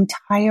the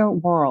entire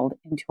world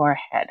into our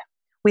head.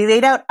 We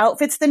laid out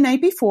outfits the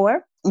night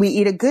before. We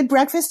eat a good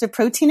breakfast of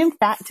protein and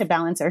fat to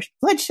balance our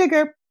blood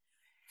sugar.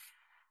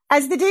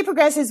 As the day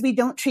progresses, we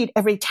don't treat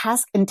every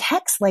task and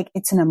text like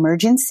it's an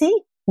emergency.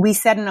 We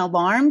set an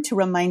alarm to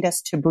remind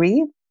us to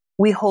breathe.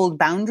 We hold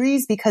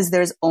boundaries because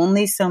there's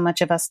only so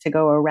much of us to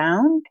go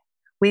around.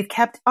 We've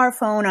kept our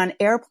phone on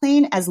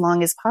airplane as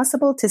long as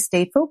possible to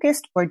stay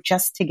focused or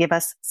just to give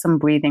us some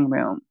breathing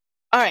room.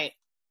 All right.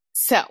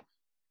 So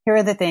here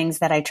are the things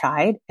that I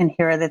tried, and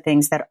here are the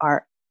things that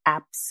are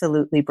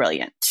absolutely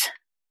brilliant.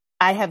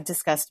 I have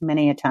discussed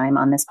many a time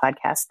on this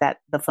podcast that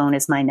the phone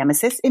is my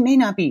nemesis. It may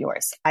not be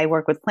yours. I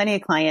work with plenty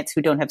of clients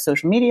who don't have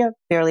social media,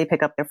 barely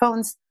pick up their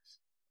phones.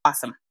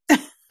 Awesome.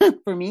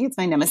 For me, it's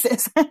my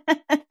nemesis.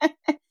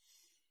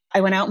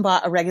 I went out and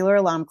bought a regular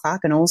alarm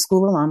clock, an old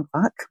school alarm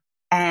clock,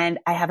 and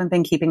I haven't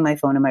been keeping my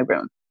phone in my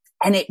room.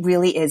 And it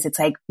really is. It's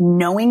like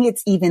knowing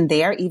it's even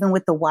there, even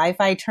with the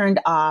Wi-Fi turned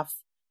off.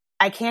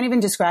 I can't even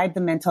describe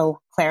the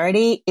mental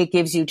clarity it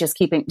gives you just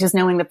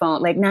knowing the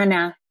phone, like,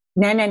 nah,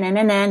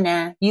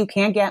 you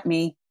can't get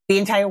me. The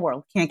entire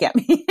world can't get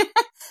me.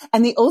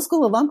 And the old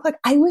school alarm clock,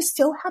 I was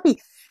so happy.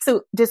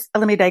 So just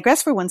let me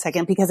digress for 1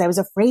 second because I was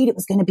afraid it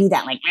was going to be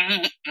that like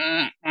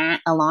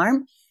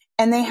alarm.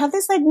 And they have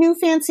this like new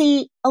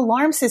fancy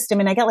alarm system.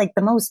 And I got like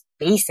the most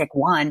basic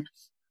one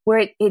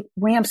where it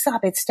ramps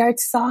up. It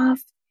starts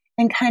soft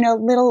and kind of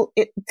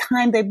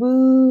time they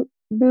boo,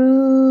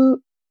 boo,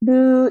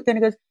 boo. Then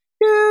it goes,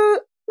 boo,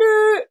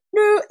 boo,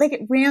 boo. Like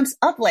it ramps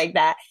up like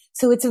that.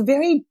 So it's a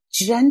very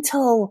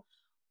gentle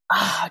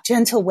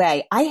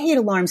way. I hate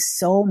alarms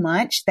so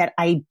much that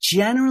I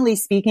generally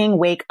speaking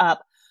wake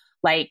up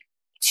like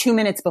 2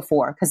 minutes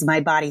before because my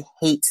body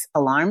hates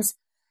alarms.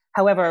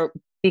 However,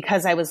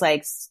 because I was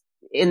like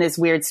in this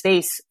weird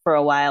space for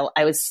a while,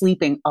 I was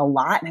sleeping a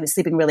lot and I was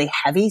sleeping really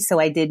heavy. So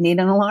I did need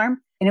an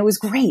alarm and it was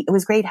great. It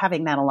was great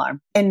having that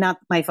alarm and not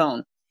my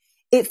phone.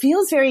 It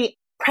feels very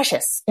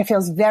precious. It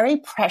feels very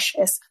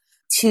precious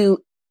to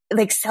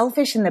like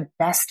selfish in the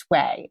best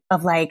way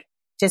of like,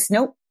 just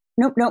nope.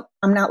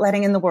 I'm not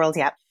letting in the world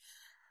yet.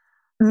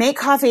 Make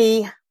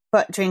coffee,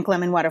 but drink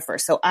lemon water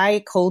first. So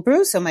I cold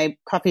brew. So my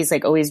coffee is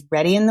like always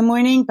ready in the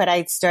morning, but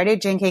I started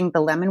drinking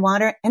the lemon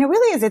water and it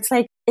really is.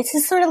 It's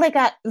just sort of like,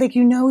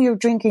 you're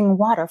drinking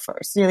water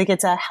first. You're like,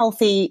 it's a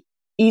healthy,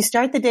 you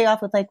start the day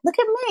off with like, look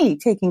at me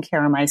taking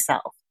care of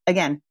myself.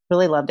 Again,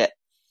 really loved it.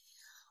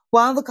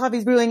 While the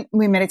coffee's brewing,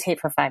 we meditate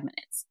for 5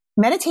 minutes.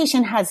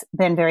 Meditation has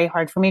been very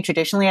hard for me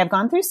traditionally. I've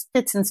gone through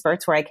fits and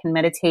spurts where I can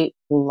meditate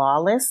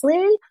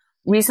flawlessly.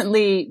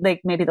 Recently,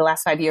 like maybe the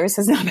last 5 years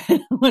has not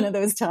been one of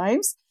those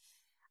times.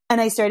 And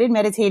I started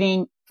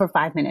meditating for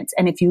 5 minutes.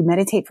 And if you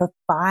meditate for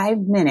 5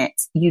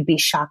 minutes, you'd be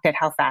shocked at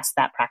how fast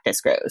that practice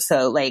grows.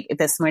 So like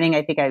this morning,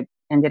 I think I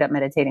ended up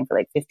meditating for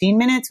like 15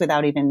 minutes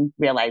without even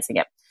realizing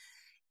it.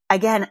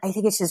 Again, I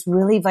think it's just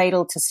really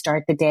vital to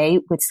start the day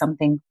with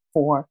something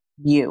for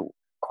you.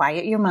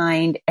 Quiet your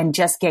mind and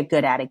just get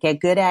good at it.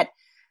 Get good at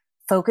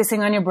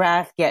focusing on your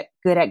breath, get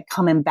good at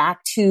coming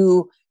back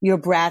to your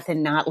breath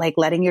and not like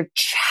letting your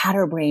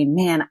chatterbrain,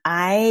 man,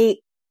 I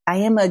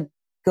am a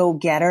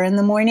go-getter in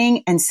the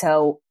morning. And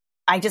so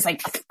I just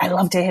like, I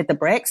love to hit the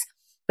bricks,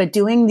 but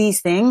doing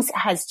these things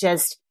it's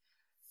just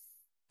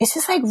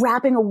like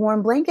wrapping a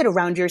warm blanket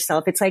around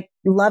yourself. It's like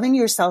loving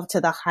yourself to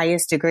the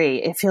highest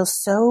degree. It feels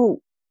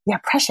so,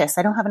 precious.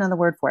 I don't have another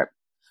word for it.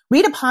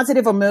 Read a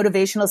positive or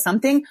motivational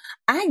something.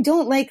 I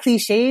don't like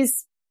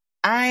cliches.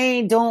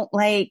 I don't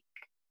like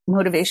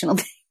motivational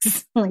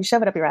things. Like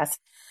shove it up your ass.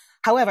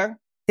 However,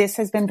 this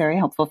has been very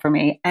helpful for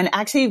me. And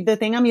actually the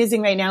thing I'm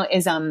using right now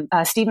is,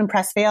 Stephen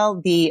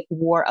Pressfield, The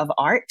War of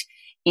Art.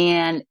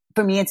 And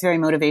for me, it's very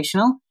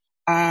motivational,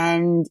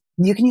 and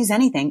you can use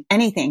anything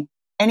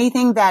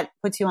that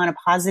puts you on a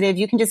positive.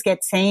 You can just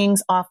get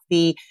sayings off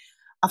the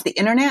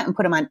internet and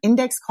put them on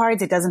index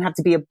cards. It doesn't have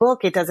to be a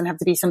book. It doesn't have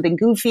to be something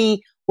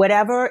goofy.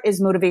 Whatever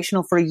is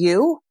motivational for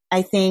you.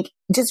 I think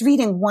just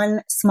reading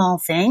one small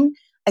thing,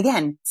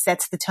 again,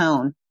 sets the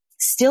tone.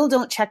 Still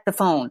don't check the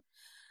phone.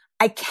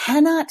 I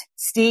cannot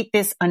state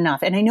this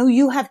enough. And I know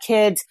you have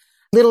kids,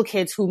 little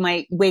kids who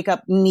might wake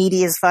up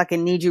needy as fuck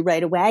and need you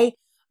right away.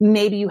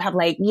 Maybe you have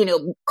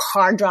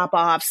car drop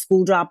off,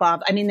 school drop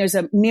off. I mean, there's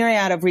a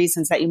myriad of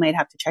reasons that you might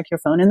have to check your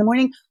phone in the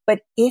morning. But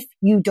if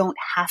you don't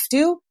have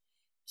to,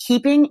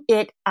 keeping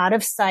it out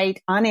of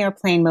sight on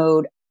airplane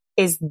mode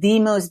is the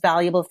most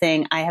valuable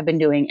thing I have been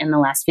doing in the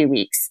last few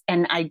weeks.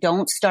 And I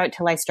don't start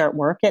till I start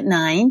work at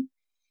 9,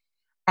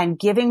 and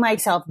giving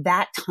myself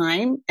that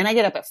time. And I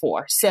get up at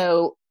 4.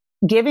 So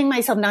giving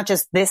myself not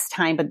just this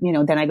time, but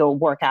then I go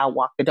work out,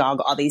 walk the dog,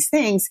 all these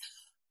things,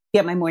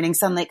 get my morning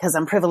sunlight because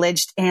I'm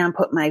privileged, and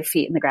put my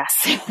feet in the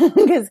grass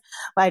because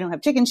I don't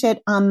have chicken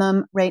shit on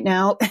them right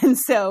now. And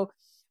so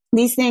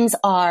these things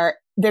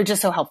they're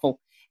just so helpful.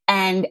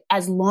 And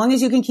as long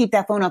as you can keep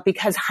that phone off,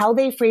 because how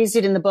they phrased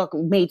it in the book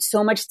made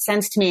so much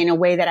sense to me in a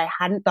way that I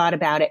hadn't thought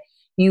about it.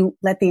 You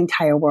let the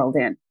entire world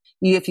in.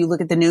 If you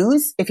look at the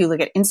news, if you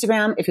look at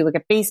Instagram, if you look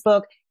at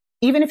Facebook,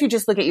 even if you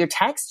just look at your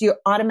text, you're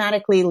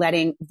automatically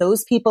letting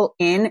those people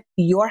in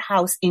your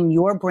house, in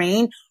your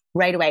brain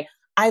right away.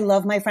 I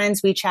love my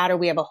friends. We chatter.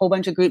 We have a whole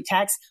bunch of group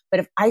texts. But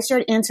if I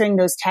start answering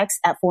those texts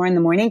at 4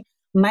 a.m,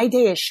 my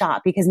day is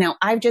shot, because now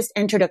I've just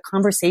entered a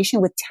conversation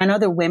with 10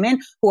 other women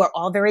who are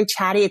all very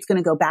chatty. It's going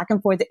to go back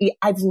and forth.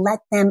 I've let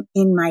them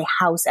in my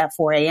house at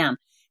 4 a.m.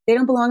 They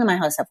don't belong in my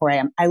house at 4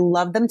 a.m. I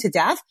love them to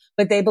death,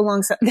 but they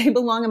belong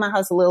in my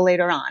house a little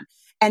later on.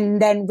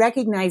 And then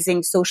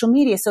recognizing social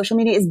media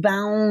is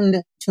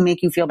bound to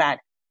make you feel bad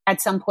at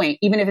some point.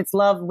 Even if it's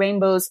love,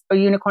 rainbows, or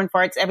unicorn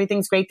farts,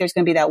 everything's great. There's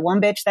going to be that one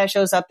bitch that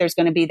shows up. There's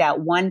going to be that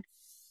one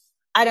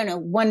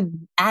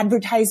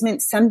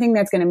advertisement, something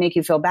that's going to make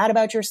you feel bad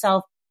about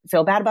yourself,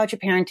 feel bad about your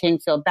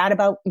parenting, feel bad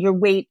about your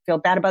weight, feel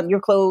bad about your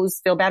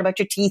clothes, feel bad about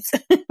your teeth,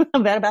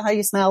 feel bad about how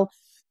you smell.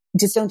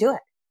 Just don't do it.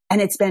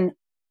 And it's been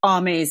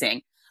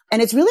amazing.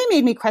 And it's really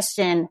made me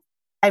question.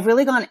 I've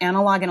really gone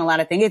analog in a lot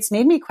of things. It's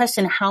made me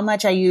question how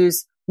much I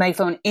use my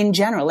phone in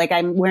general. Like,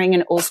 I'm wearing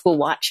an old school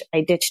watch.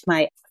 I ditched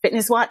my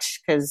fitness watch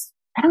because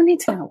I don't need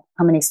to know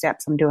how many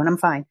steps I'm doing. I'm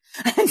fine.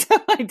 So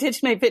I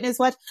ditched my fitness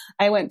watch.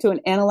 I went to an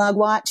analog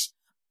watch.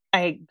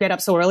 I get up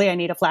so early. I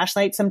need a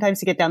flashlight sometimes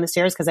to get down the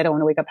stairs because I don't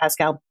want to wake up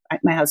Pascal.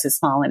 My house is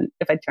small, and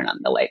if I turn on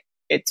the light,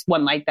 it's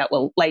one light that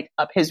will light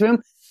up his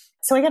room.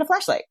 So I got a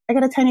flashlight. I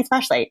got a tiny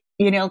flashlight,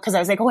 because I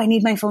was like, oh, I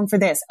need my phone for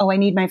this. Oh, I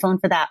need my phone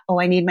for that.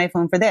 Oh, I need my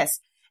phone for this.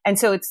 And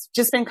so it's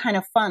just been kind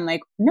of fun.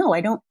 Like, no,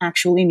 I don't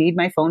actually need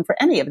my phone for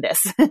any of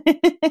this.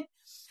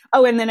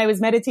 Oh, and then I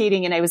was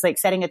meditating, and I was like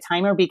setting a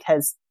timer,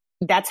 because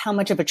that's how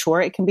much of a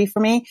chore it can be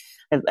for me.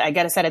 I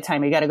got to set a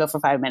timer. You got to go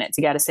for 5 minutes.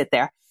 You got to sit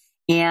there.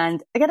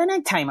 And I got a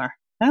night timer.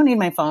 I don't need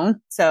my phone.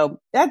 So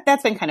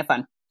that's been kind of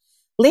fun.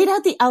 Laid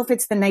out the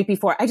outfits the night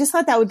before. I just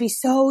thought that would be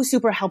so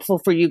super helpful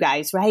for you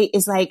guys, right?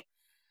 Is like,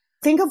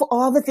 think of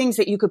all the things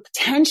that you could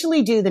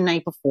potentially do the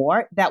night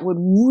before that would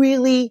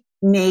really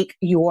make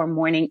your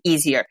morning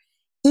easier.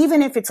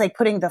 Even if it's like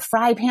putting the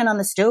fry pan on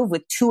the stove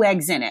with 2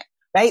 eggs in it,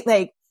 right?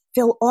 Like,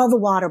 fill all the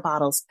water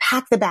bottles,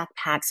 pack the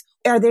backpacks.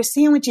 Are there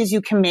sandwiches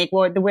you can make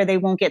where they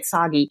won't get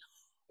soggy?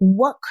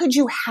 What could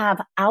you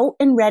have out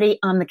and ready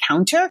on the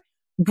counter?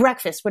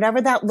 Breakfast,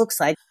 whatever that looks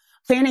like.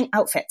 Planning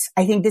outfits.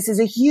 I think this is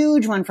a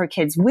huge one for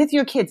kids. With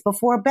your kids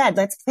before bed,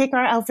 let's pick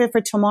our outfit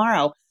for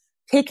tomorrow.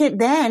 Pick it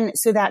then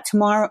so that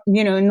tomorrow,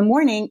 in the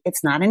morning,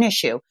 it's not an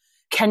issue.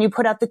 Can you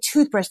put out the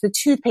toothbrush, the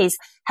toothpaste,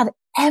 have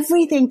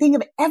everything, think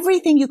of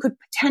everything you could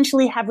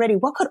potentially have ready.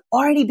 What could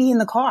already be in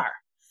the car,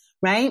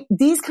 right?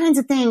 These kinds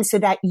of things so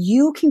that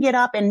you can get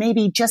up and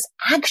maybe just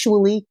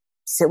actually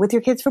sit with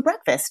your kids for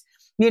breakfast,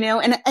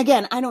 and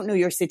again, I don't know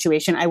your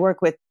situation. I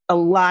work with a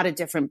lot of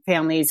different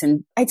families,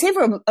 and I'd say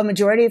for a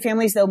majority of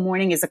families, though,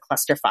 morning is a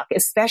clusterfuck,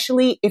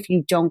 especially if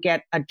you don't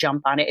get a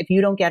jump on it. If you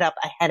don't get up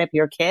ahead of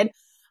your kid.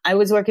 I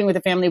was working with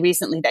a family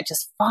recently that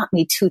just fought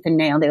me tooth and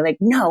nail. They're like,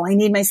 no, I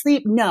need my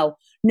sleep. No.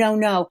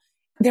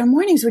 Their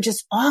mornings were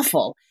just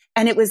awful.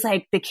 And it was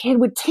like the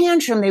kid would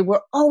tantrum. They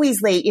were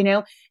always late,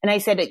 And I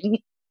said,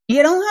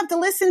 you don't have to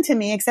listen to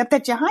me except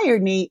that you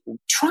hired me.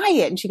 Try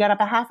it. And she got up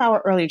a half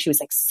hour early and she was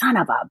like, son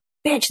of a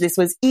bitch, this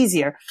was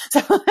easier.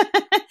 So,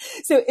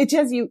 so it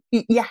just,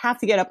 you have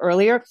to get up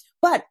earlier,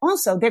 but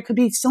also there could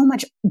be so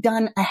much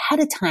done ahead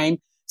of time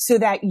so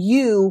that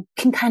you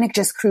can kind of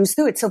just cruise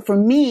through it. So for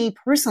me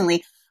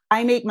personally,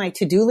 I make my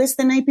to-do list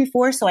the night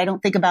before, so I don't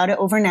think about it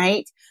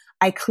overnight.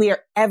 I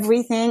clear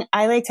everything.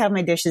 I like to have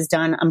my dishes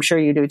done. I'm sure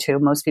you do too.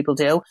 Most people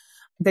do.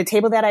 The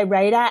table that I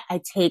write at, I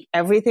take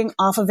everything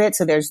off of it.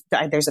 So there's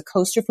a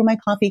coaster for my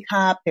coffee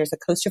cup. There's a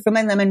coaster for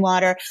my lemon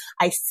water.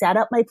 I set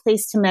up my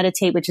place to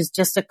meditate, which is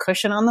just a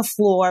cushion on the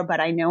floor,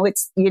 but I know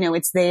it's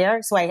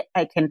there. So I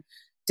can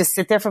just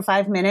sit there for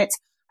 5 minutes.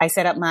 I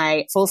set up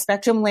my full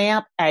spectrum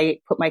lamp. I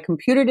put my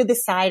computer to the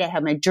side. I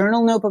have my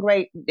journal notebook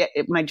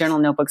my journal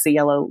notebook's a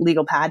yellow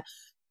legal pad.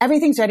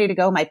 Everything's ready to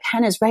go. My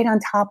pen is right on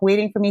top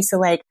waiting for me. So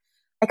like,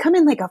 I come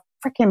in like a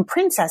freaking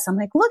princess. I'm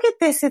like, look at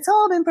this. It's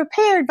all been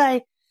prepared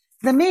by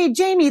the maid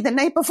Jamie the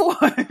night before.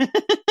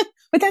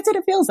 But that's what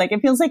it feels like.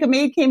 It feels like a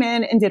maid came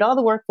in and did all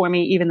the work for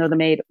me, even though the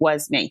maid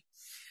was me.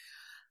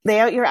 Lay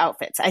out your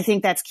outfits. I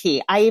think that's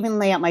key. I even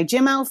lay out my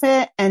gym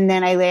outfit, and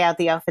then I lay out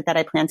the outfit that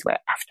I plan to wear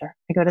after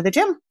I go to the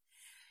gym.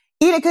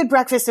 Eat a good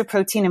breakfast of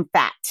protein and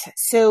fat.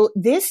 So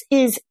this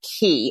is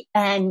key.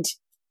 And,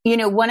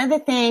 one of the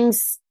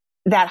things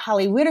that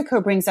Holly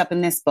Whitaker brings up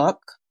in this book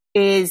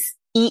is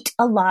eat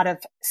a lot of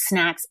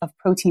snacks of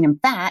protein and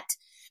fat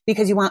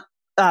because you want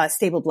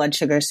stable blood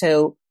sugar.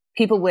 So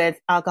people with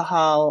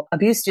alcohol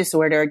abuse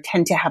disorder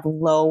tend to have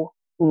low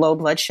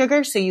blood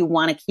sugar. So you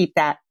want to keep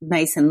that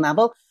nice and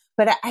level.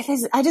 But I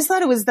just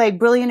thought it was like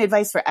brilliant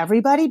advice for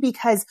everybody,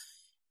 because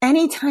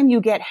anytime you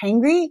get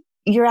hangry,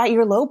 you're at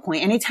your low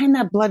point. Anytime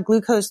that blood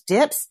glucose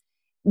dips,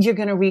 you're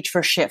going to reach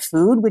for shit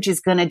food, which is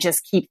going to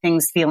just keep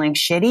things feeling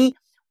shitty,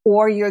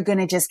 or you're going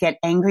to just get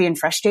angry and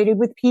frustrated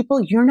with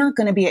people. You're not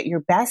going to be at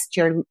your best,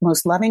 your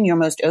most loving, your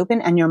most open,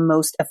 and your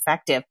most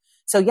effective.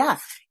 So yeah,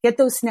 get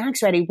those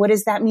snacks ready. What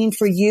does that mean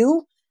for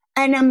you?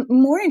 And I'm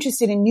more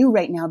interested in you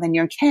right now than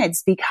your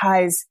kids,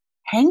 because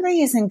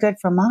hangry isn't good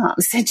for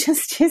moms. It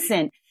just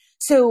isn't.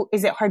 So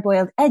is it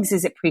hard-boiled eggs?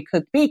 Is it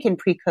pre-cooked bacon,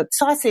 pre-cooked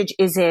sausage?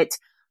 Is it,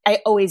 I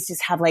always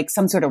just have like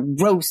some sort of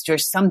roast or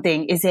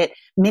something. Is it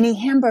mini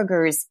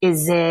hamburgers?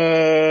 Is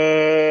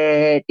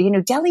it,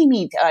 deli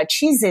meat,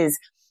 cheeses,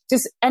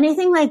 just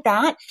anything like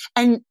that?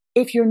 And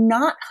if you're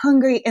not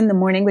hungry in the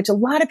morning, which a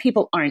lot of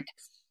people aren't,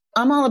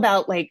 I'm all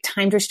about like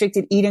time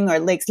restricted eating or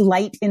like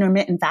light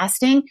intermittent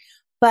fasting.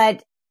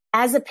 But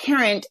as a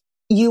parent,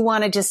 you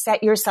want to just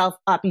set yourself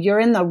up. You're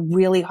in the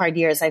really hard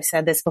years. I've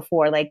said this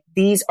before, like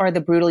these are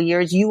the brutal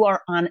years. You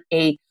are on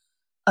a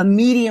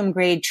medium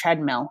grade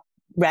treadmill,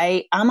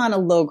 right? I'm on a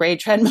low grade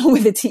treadmill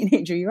with a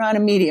teenager. You're on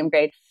a medium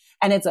grade,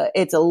 and it's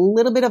a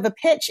little bit of a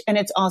pitch, and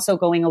it's also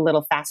going a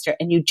little faster,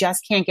 and you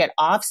just can't get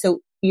off. So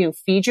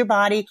feed your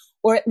body,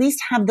 or at least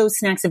have those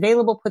snacks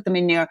available. Put them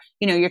in your,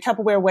 your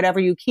Tupperware, whatever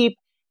you keep,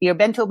 your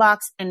bento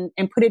box, and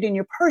put it in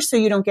your purse so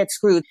you don't get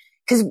screwed.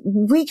 Because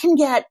we can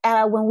get,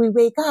 when we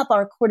wake up,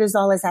 our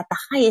cortisol is at the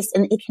highest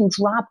and it can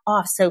drop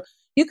off. So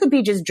you could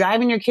be just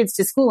driving your kids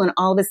to school and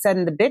all of a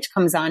sudden the bitch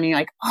comes on and you're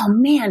like, oh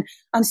man,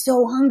 I'm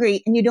so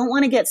hungry. And you don't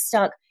want to get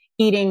stuck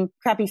eating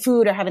crappy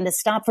food or having to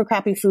stop for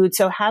crappy food.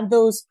 So have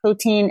those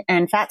protein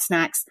and fat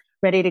snacks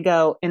ready to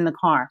go in the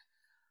car.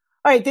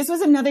 All right. This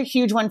was another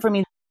huge one for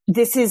me.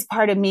 This is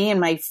part of me and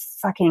my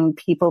fucking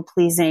people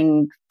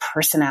pleasing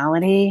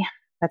personality.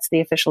 That's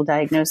the official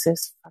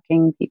diagnosis.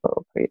 Fucking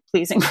people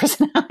pleasing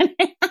personality.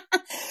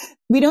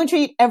 We don't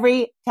treat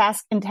every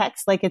task and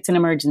text like it's an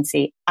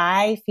emergency.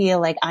 I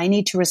feel like I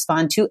need to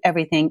respond to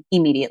everything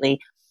immediately.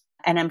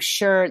 And I'm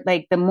sure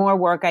like the more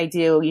work I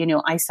do,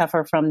 I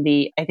suffer from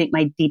I think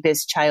my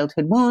deepest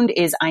childhood wound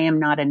is I am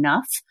not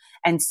enough.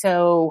 And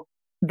so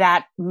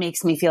that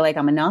makes me feel like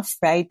I'm enough,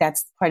 right?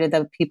 That's part of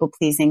the people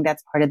pleasing.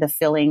 That's part of the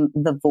filling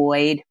the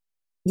void.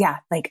 Yeah,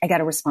 like I got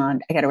to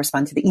respond. I got to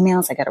respond to the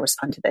emails. I got to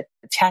respond to the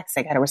texts.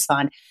 I got to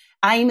respond.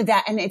 I'm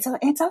that. And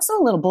it's also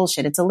a little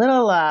bullshit. It's a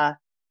little,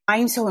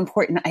 I'm so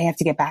important. I have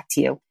to get back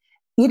to you.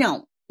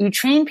 You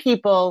train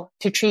people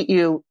to treat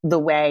you the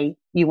way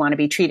you want to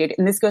be treated.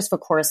 And this goes for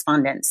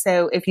correspondence.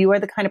 So if you are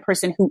the kind of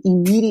person who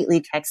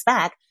immediately texts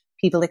back,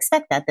 people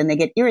expect that. Then they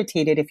get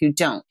irritated if you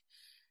don't.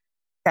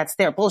 That's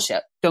their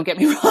bullshit. Don't get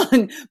me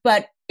wrong.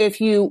 But if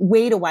you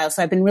wait a while,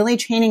 so I've been really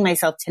training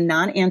myself to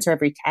not answer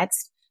every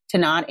text, to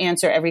not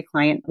answer every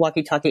client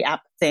walkie-talkie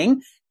app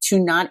thing, to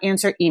not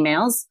answer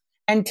emails,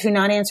 and to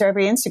not answer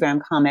every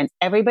Instagram comment.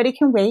 Everybody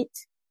can wait.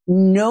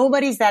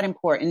 Nobody's that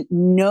important.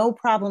 No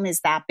problem is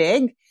that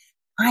big.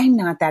 I'm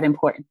not that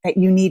important that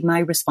you need my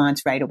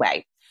response right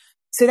away.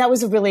 So that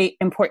was a really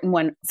important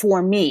one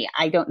for me.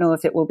 I don't know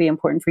if it will be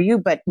important for you,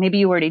 but maybe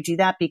you already do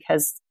that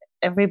because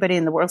everybody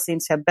in the world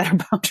seems to have better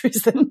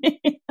boundaries than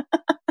me.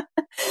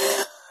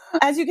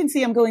 As you can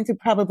see, I'm going through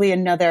probably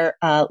another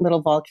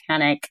little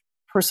volcanic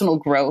personal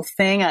growth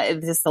thing.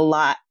 Just a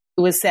lot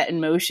was set in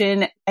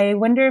motion. I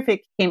wonder if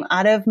it came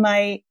out of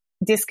my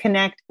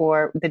disconnect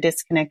or the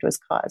disconnect was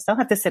caused. I'll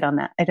have to sit on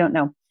that. I don't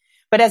know.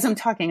 But as I'm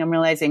talking, I'm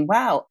realizing,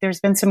 wow,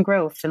 there's been some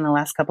growth in the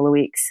last couple of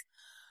weeks.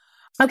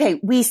 Okay,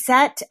 we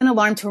set an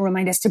alarm to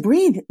remind us to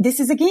breathe. This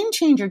is a game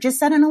changer. Just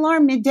set an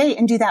alarm midday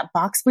and do that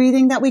box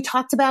breathing that we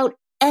talked about.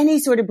 Any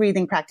sort of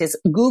breathing practice.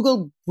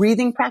 Google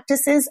breathing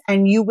practices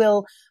and you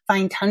will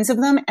find tons of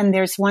them. And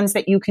there's ones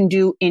that you can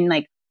do in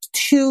like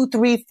 2,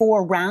 3,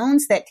 4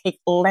 rounds that take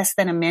less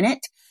than a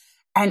minute.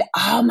 And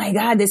oh my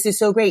God, this is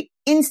so great.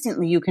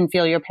 Instantly, you can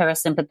feel your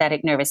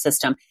parasympathetic nervous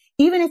system.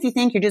 Even if you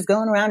think you're just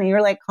going around and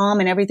you're like calm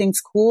and everything's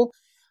cool,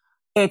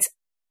 it's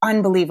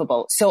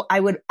unbelievable. So I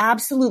would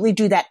absolutely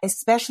do that,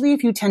 especially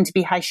if you tend to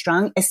be high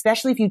strung,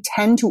 especially if you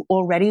tend to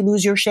already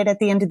lose your shit at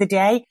the end of the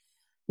day.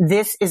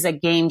 This is a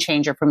game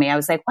changer for me. I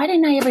was like, why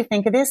didn't I ever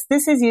think of this?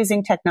 This is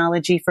using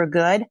technology for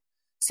good.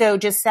 So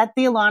just set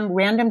the alarm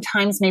random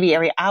times, maybe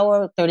every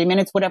hour, 30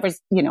 minutes, whatever's,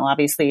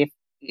 obviously,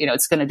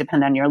 it's going to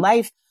depend on your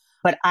life,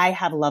 but I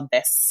have loved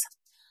this.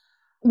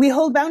 We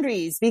hold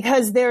boundaries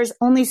because there's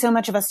only so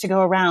much of us to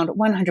go around.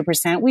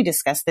 100%. We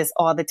discuss this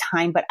all the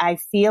time, but I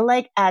feel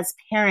like as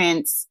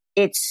parents,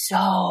 it's so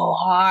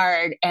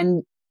hard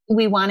and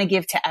we want to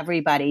give to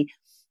everybody.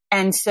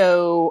 And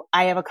so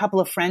I have a couple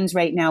of friends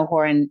right now who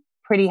are in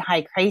pretty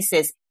high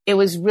crisis. It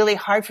was really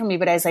hard for me,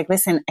 but I was like,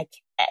 listen, I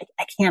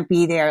can't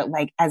be there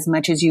like as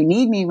much as you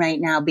need me right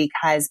now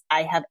because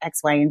I have X,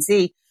 Y, and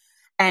Z.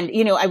 And,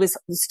 I was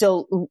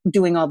still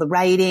doing all the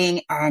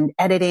writing and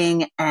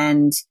editing,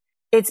 and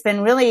it's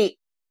been really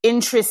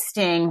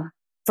interesting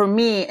for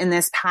me in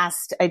this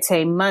past, I'd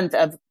say, month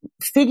of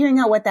figuring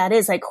out what that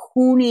is, like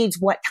who needs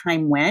what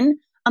time when.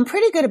 I'm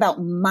pretty good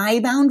about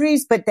my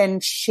boundaries, but then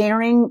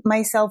sharing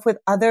myself with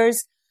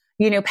others.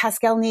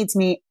 Pascal needs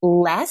me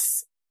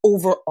less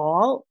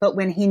overall, but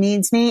when he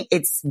needs me,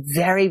 it's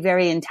very,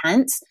 very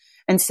intense.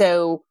 And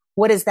so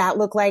what does that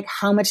look like?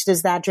 How much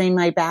does that drain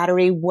my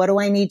battery? What do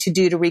I need to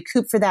do to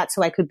recoup for that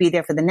so I could be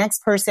there for the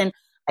next person?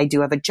 I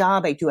do have a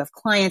job. I do have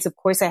clients. Of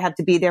course, I have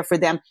to be there for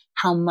them.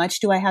 How much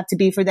do I have to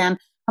be for them?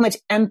 How much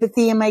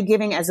empathy am I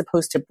giving as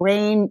opposed to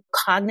brain,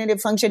 cognitive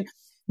function?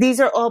 These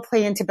are all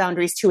play into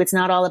boundaries too. It's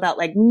not all about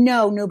like,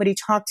 no, nobody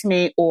talk to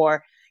me,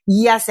 or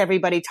yes,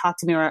 everybody talk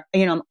to me, or,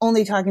 I'm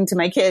only talking to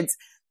my kids.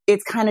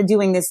 It's kind of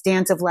doing this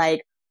dance of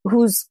like,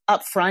 who's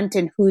up front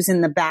and who's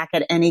in the back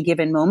at any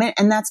given moment.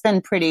 And that's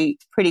been pretty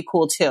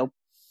cool too.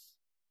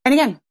 And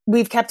again,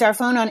 we've kept our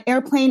phone on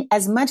airplane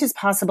as much as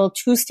possible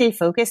to stay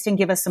focused and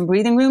give us some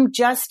breathing room.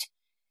 Just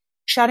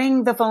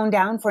shutting the phone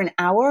down for an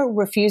hour,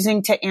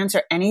 refusing to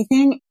answer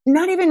anything,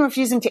 not even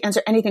refusing to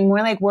answer anything, more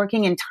like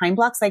working in time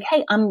blocks. Like,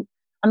 hey, I'm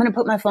going to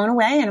put my phone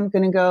away and I'm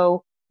going to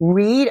go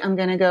read. I'm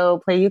going to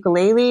go play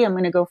ukulele. I'm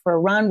going to go for a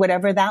run,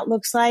 whatever that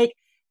looks like.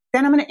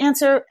 Then I'm going to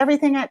answer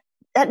everything at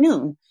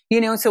noon,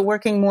 so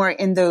working more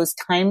in those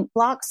time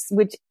blocks,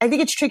 which I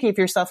think it's tricky if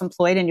you're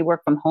self-employed and you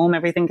work from home,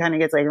 everything kind of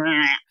gets like,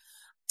 rah.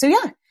 So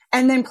yeah.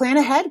 And then plan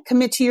ahead,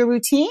 commit to your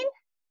routine.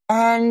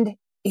 And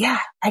yeah,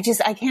 I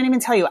can't even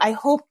tell you. I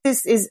hope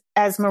this is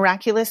as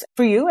miraculous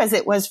for you as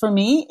it was for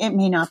me. It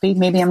may not be.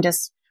 Maybe I'm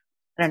just,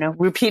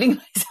 repeating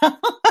myself.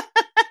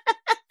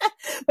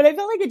 But I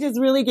felt like it just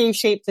really gave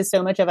shape to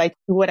so much of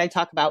what I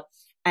talk about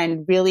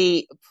and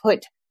really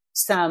put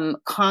some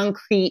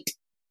concrete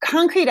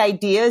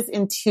ideas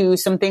into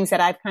some things that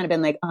I've kind of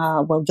been like,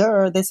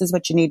 this is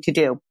what you need to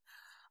do.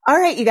 All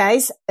right, you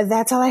guys,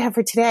 that's all I have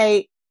for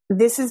today.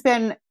 This has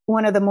been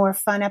one of the more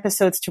fun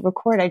episodes to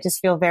record. I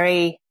feel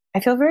very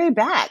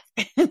back.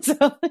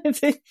 So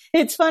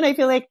it's fun. I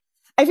feel like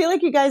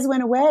you guys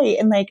went away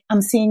and like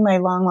I'm seeing my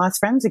long lost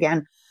friends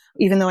again,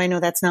 even though I know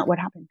that's not what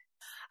happened.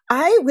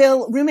 I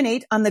will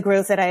ruminate on the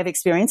growth that I have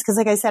experienced because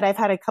like I said, I've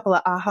had a couple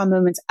of aha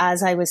moments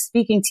as I was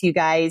speaking to you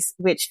guys,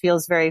 which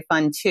feels very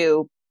fun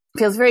too.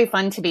 Feels very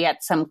fun to be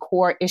at some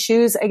core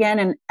issues again.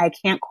 And I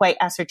can't quite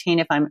ascertain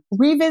if I'm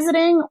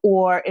revisiting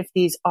or if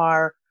these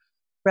are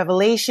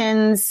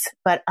revelations,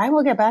 but I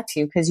will get back to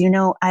you because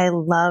I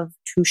love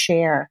to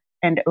share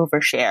and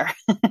overshare.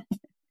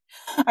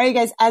 All right,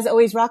 guys, as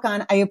always, rock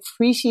on. I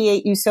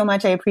appreciate you so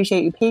much. I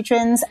appreciate you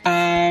patrons,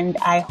 and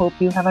I hope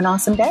you have an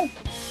awesome day.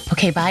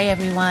 Okay, bye,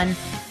 everyone.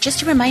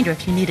 Just a reminder,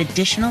 if you need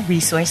additional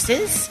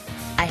resources,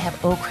 I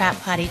have Oh Crap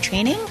Potty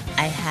Training.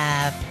 I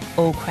have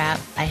Oh Crap,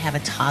 I Have a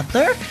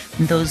Toddler.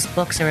 Those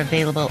books are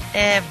available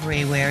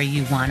everywhere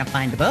you want to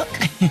find a book.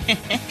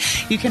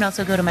 You can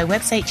also go to my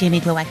website,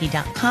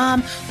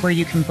 jamieglowacki.com, where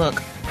you can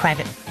book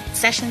private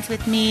sessions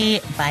with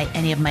me, buy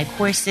any of my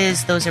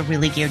courses. Those are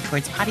really geared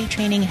towards potty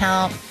training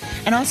help.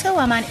 And also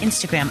I'm on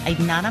Instagram.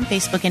 I'm not on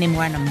Facebook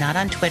anymore and I'm not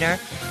on Twitter.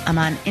 I'm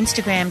on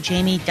Instagram,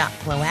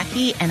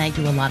 jamie.glowacki, and I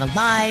do a lot of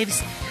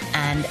lives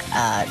and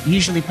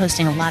usually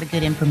posting a lot of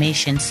good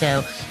information.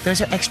 So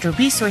those are extra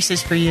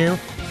resources for you.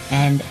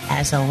 And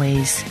as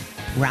always,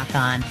 rock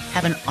on.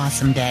 Have an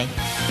awesome day.